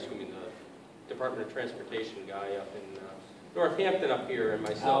DPW, the Department of Transportation guy up in Northampton up here and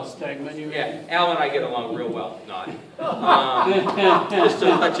myself. Al Stegman, you mean? Yeah, Al and I get along real well. Not. Just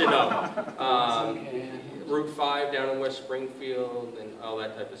to let you know. Route 5 down in West Springfield and all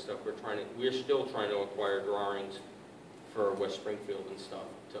that type of stuff. We're still trying to acquire drawings for West Springfield and stuff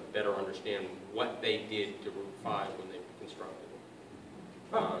to better understand what they did to Route 5 when they constructed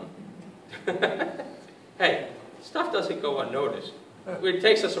it. Hey, stuff doesn't go unnoticed. It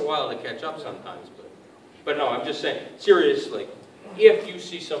takes us a while to catch up sometimes, but no, I'm just saying, seriously, if you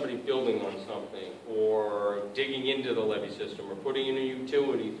see somebody building on something or digging into the levee system or putting in a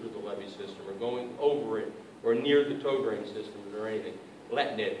utility through the levee system or going over it or near the tow drain system or anything,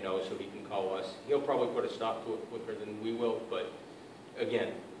 let Ned know so he can call us. He'll probably put a stop to it quicker than we will, but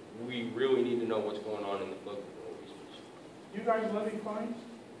again, we really need to know what's going on in the flood control resource. You guys levy fines?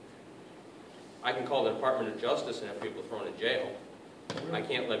 I can call the Department of Justice and have people thrown in jail. I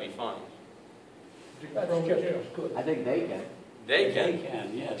can't levy fines. That's just as good. I think they can. They can. They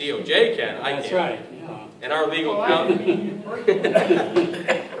can, yes. DOJ can, I can't. That's right, yeah. And our legal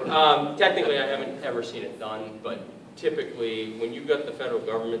technically, I haven't ever seen it done, but typically, when you've got the federal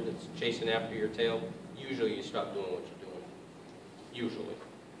government that's chasing after your tail, usually you stop doing what you're doing. Usually.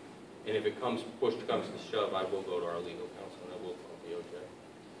 And if it comes, push comes to shove, I will go to our legal counsel and I will call DOJ.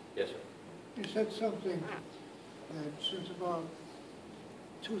 Yes, sir. You said something that since about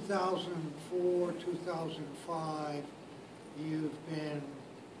 2004, 2005, you've been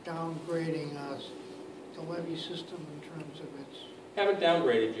downgrading us, the levee system in terms of its... Haven't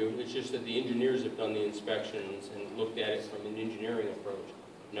downgraded you, it's just that the engineers have done the inspections and looked at it from an engineering approach,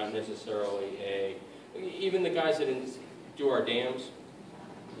 not necessarily even the guys that do our dams,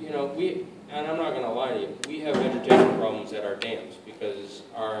 you know, and I'm not going to lie to you, we have vegetation problems at our dams because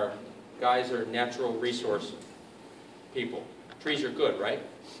our guys are natural resource people. Trees are good, right?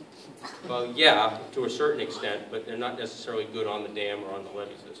 Well, yeah, to a certain extent, but they're not necessarily good on the dam or on the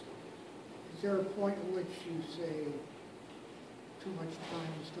levee system. Is there a point at which you say too much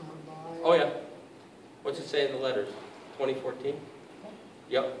time has gone by? Oh, yeah. What's it say in the letters? 2014?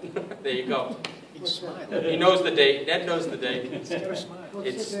 Yep. There you go. He knows the date. Ned knows the date. It's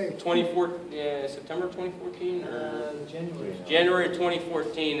 2014, September 2014? Or January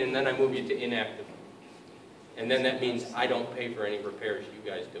 2014, and then I move you to inactive. And then that means I don't pay for any repairs you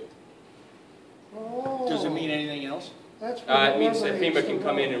guys do. Oh. Does it mean anything else? It means that FEMA can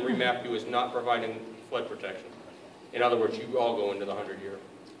come in and remap you as not providing flood protection. In other words, you all go into the 100-year.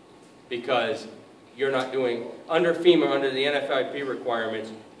 Because you're not doing, under FEMA, under the NFIP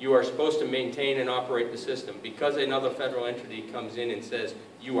requirements, you are supposed to maintain and operate the system. Because another federal entity comes in and says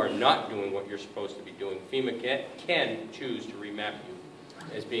you are not doing what you're supposed to be doing, FEMA can choose to remap you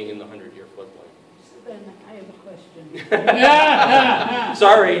as being in the 100-year floodplain. So then I have a question.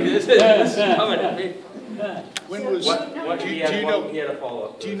 Sorry, this is coming at me. When was, he had a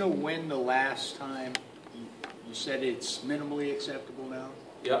follow-up. Do you know when the last time, you said it's minimally acceptable now?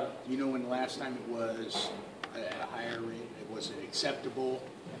 Yep. Do you know when the last time it was at a higher rate? Was it acceptable?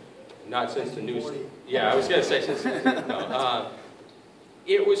 Not since the news. Yeah, I was going to say since no.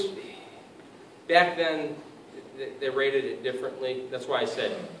 It was, back then, they rated it differently. That's why I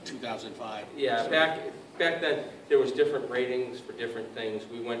said 2005. Yeah, back then there was different ratings for different things.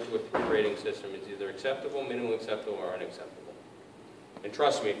 We went to a 3-rating system. It's either acceptable, minimally acceptable, or unacceptable. And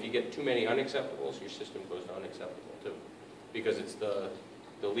trust me, if you get too many unacceptables, your system goes to unacceptable too, because it's the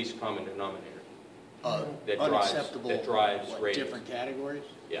least common denominator that drives ratings. Different categories.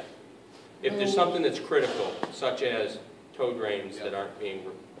 Yeah. If there's something that's critical, such as tow drains that aren't being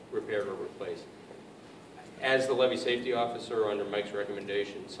repaired or replaced, as the levee safety officer, under Mike's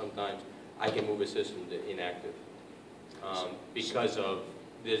recommendation, sometimes I can move a system to inactive because of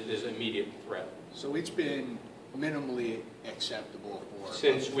this immediate threat. So it's been minimally acceptable for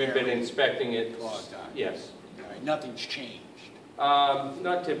since we've been inspecting it. Yes. Right. Nothing's changed.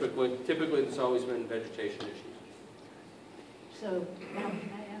 Not typically. Typically, it's always been vegetation issues. So now can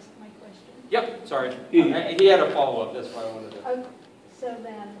I ask my question? Yep. Sorry. He had a follow-up. That's why I wanted to. So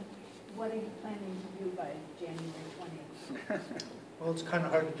then, what are you planning to do by January 20th? Well, it's kind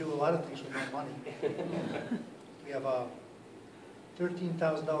of hard to do a lot of things with no money. We have a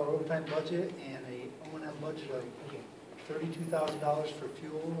 $13,000 overtime budget and a O&M budget of $32,000 for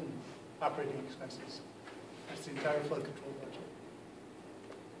fuel and operating expenses. That's the entire flood control budget.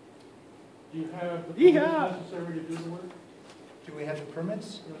 Do you have the permits necessary to do the work? Do we have the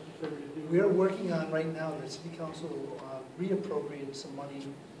permits? Necessary to do We are working on right now, the city council reappropriated some money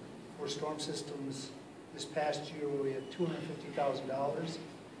for storm systems this past year where we had $250,000. And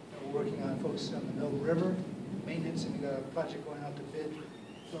we're working on focusing on the Mill River maintenance, and we got a project going out to bid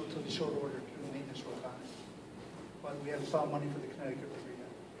relatively short order to do maintenance work on it. But we haven't found money for the Connecticut River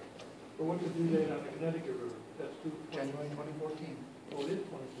yet. But what's the due date on the Connecticut River? That's due January 2014. Oh, it is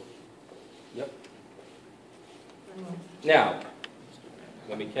 2014. Yep. Now,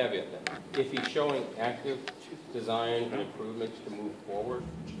 let me caveat that. If he's showing active design and improvements to move forward,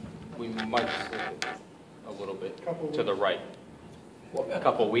 we might slip it a little bit to the right. A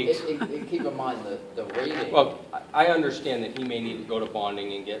couple weeks. Keep in mind the rating. Well, I understand that he may need to go to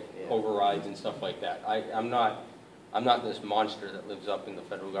bonding and get overrides and stuff like that. I'm not this monster that lives up in the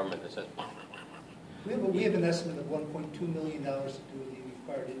federal government that says. We have an estimate of $1.2 million to do the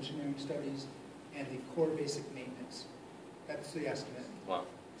required engineering studies and the core basic maintenance. That's the estimate. Wow.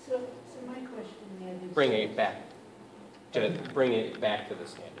 So my question then is. Bringing it back to the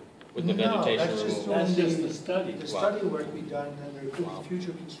standard with the vegetation No, removal. That's just the study. The study work be done, and there could be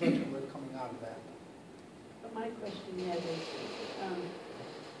future construction work coming out of that. But my question then is,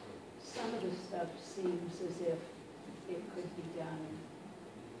 some of the stuff seems as if it could be done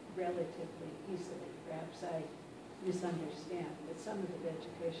relatively easily. Perhaps I misunderstand, but some of the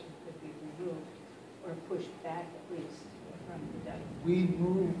vegetation could be removed or pushed back at least from the dike. We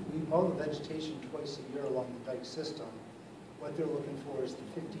mow the vegetation twice a year along the dike system. What they're looking for is the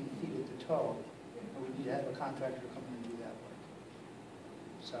 15 feet at the toe, and we need to have a contractor come in and do that work.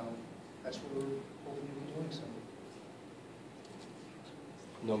 So that's what we're hoping to be doing soon.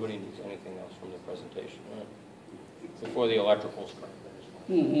 Nobody needs anything else from the presentation, right? Before the electrical strike.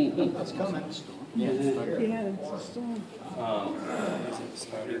 It's coming. Yeah, it's a storm.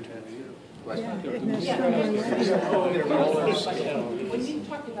 When you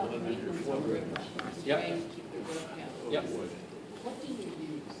talked about the maintenance of the river, spraying to keep the river down, Yep. what do you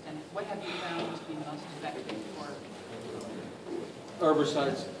use and what have you found to be most effective for?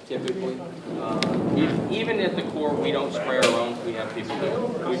 Herbicides, typically. Even at the Corps, we don't spray our own. We have people do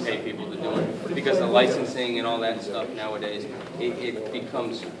it. We pay people to do it. Because the licensing and all that stuff nowadays, it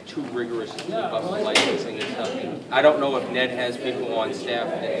becomes too rigorous to keep up with licensing and stuff. I don't know if Ned has people on staff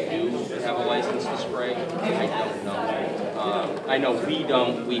that do have a license to spray. I don't know. I know we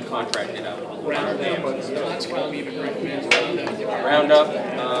don't. We contract it out. Roundup.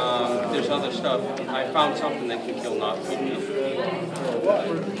 There's other stuff. I found something that can kill knotweed.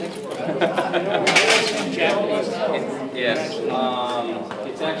 Yes.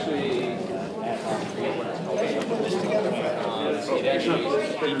 It's actually, I forget what it's called. It actually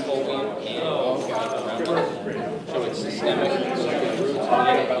is defoliant and Roundup. So it's systemic. So the roots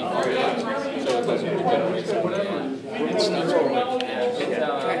are in defoliant. So it doesn't regenerate some of the land. It's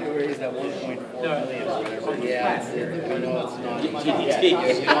trying to raise that 1.4 million or whatever. Yeah, I know it's not.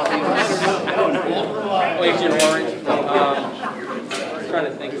 Oh, Agent Orange. I'm trying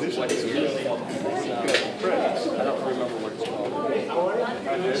to think of what it is. I don't remember what it's called.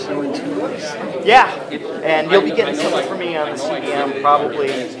 Yeah, and you'll be getting something from me on the CDM probably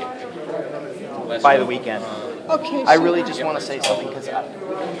by the weekend. Okay. I really just want to say something because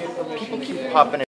people keep popping in.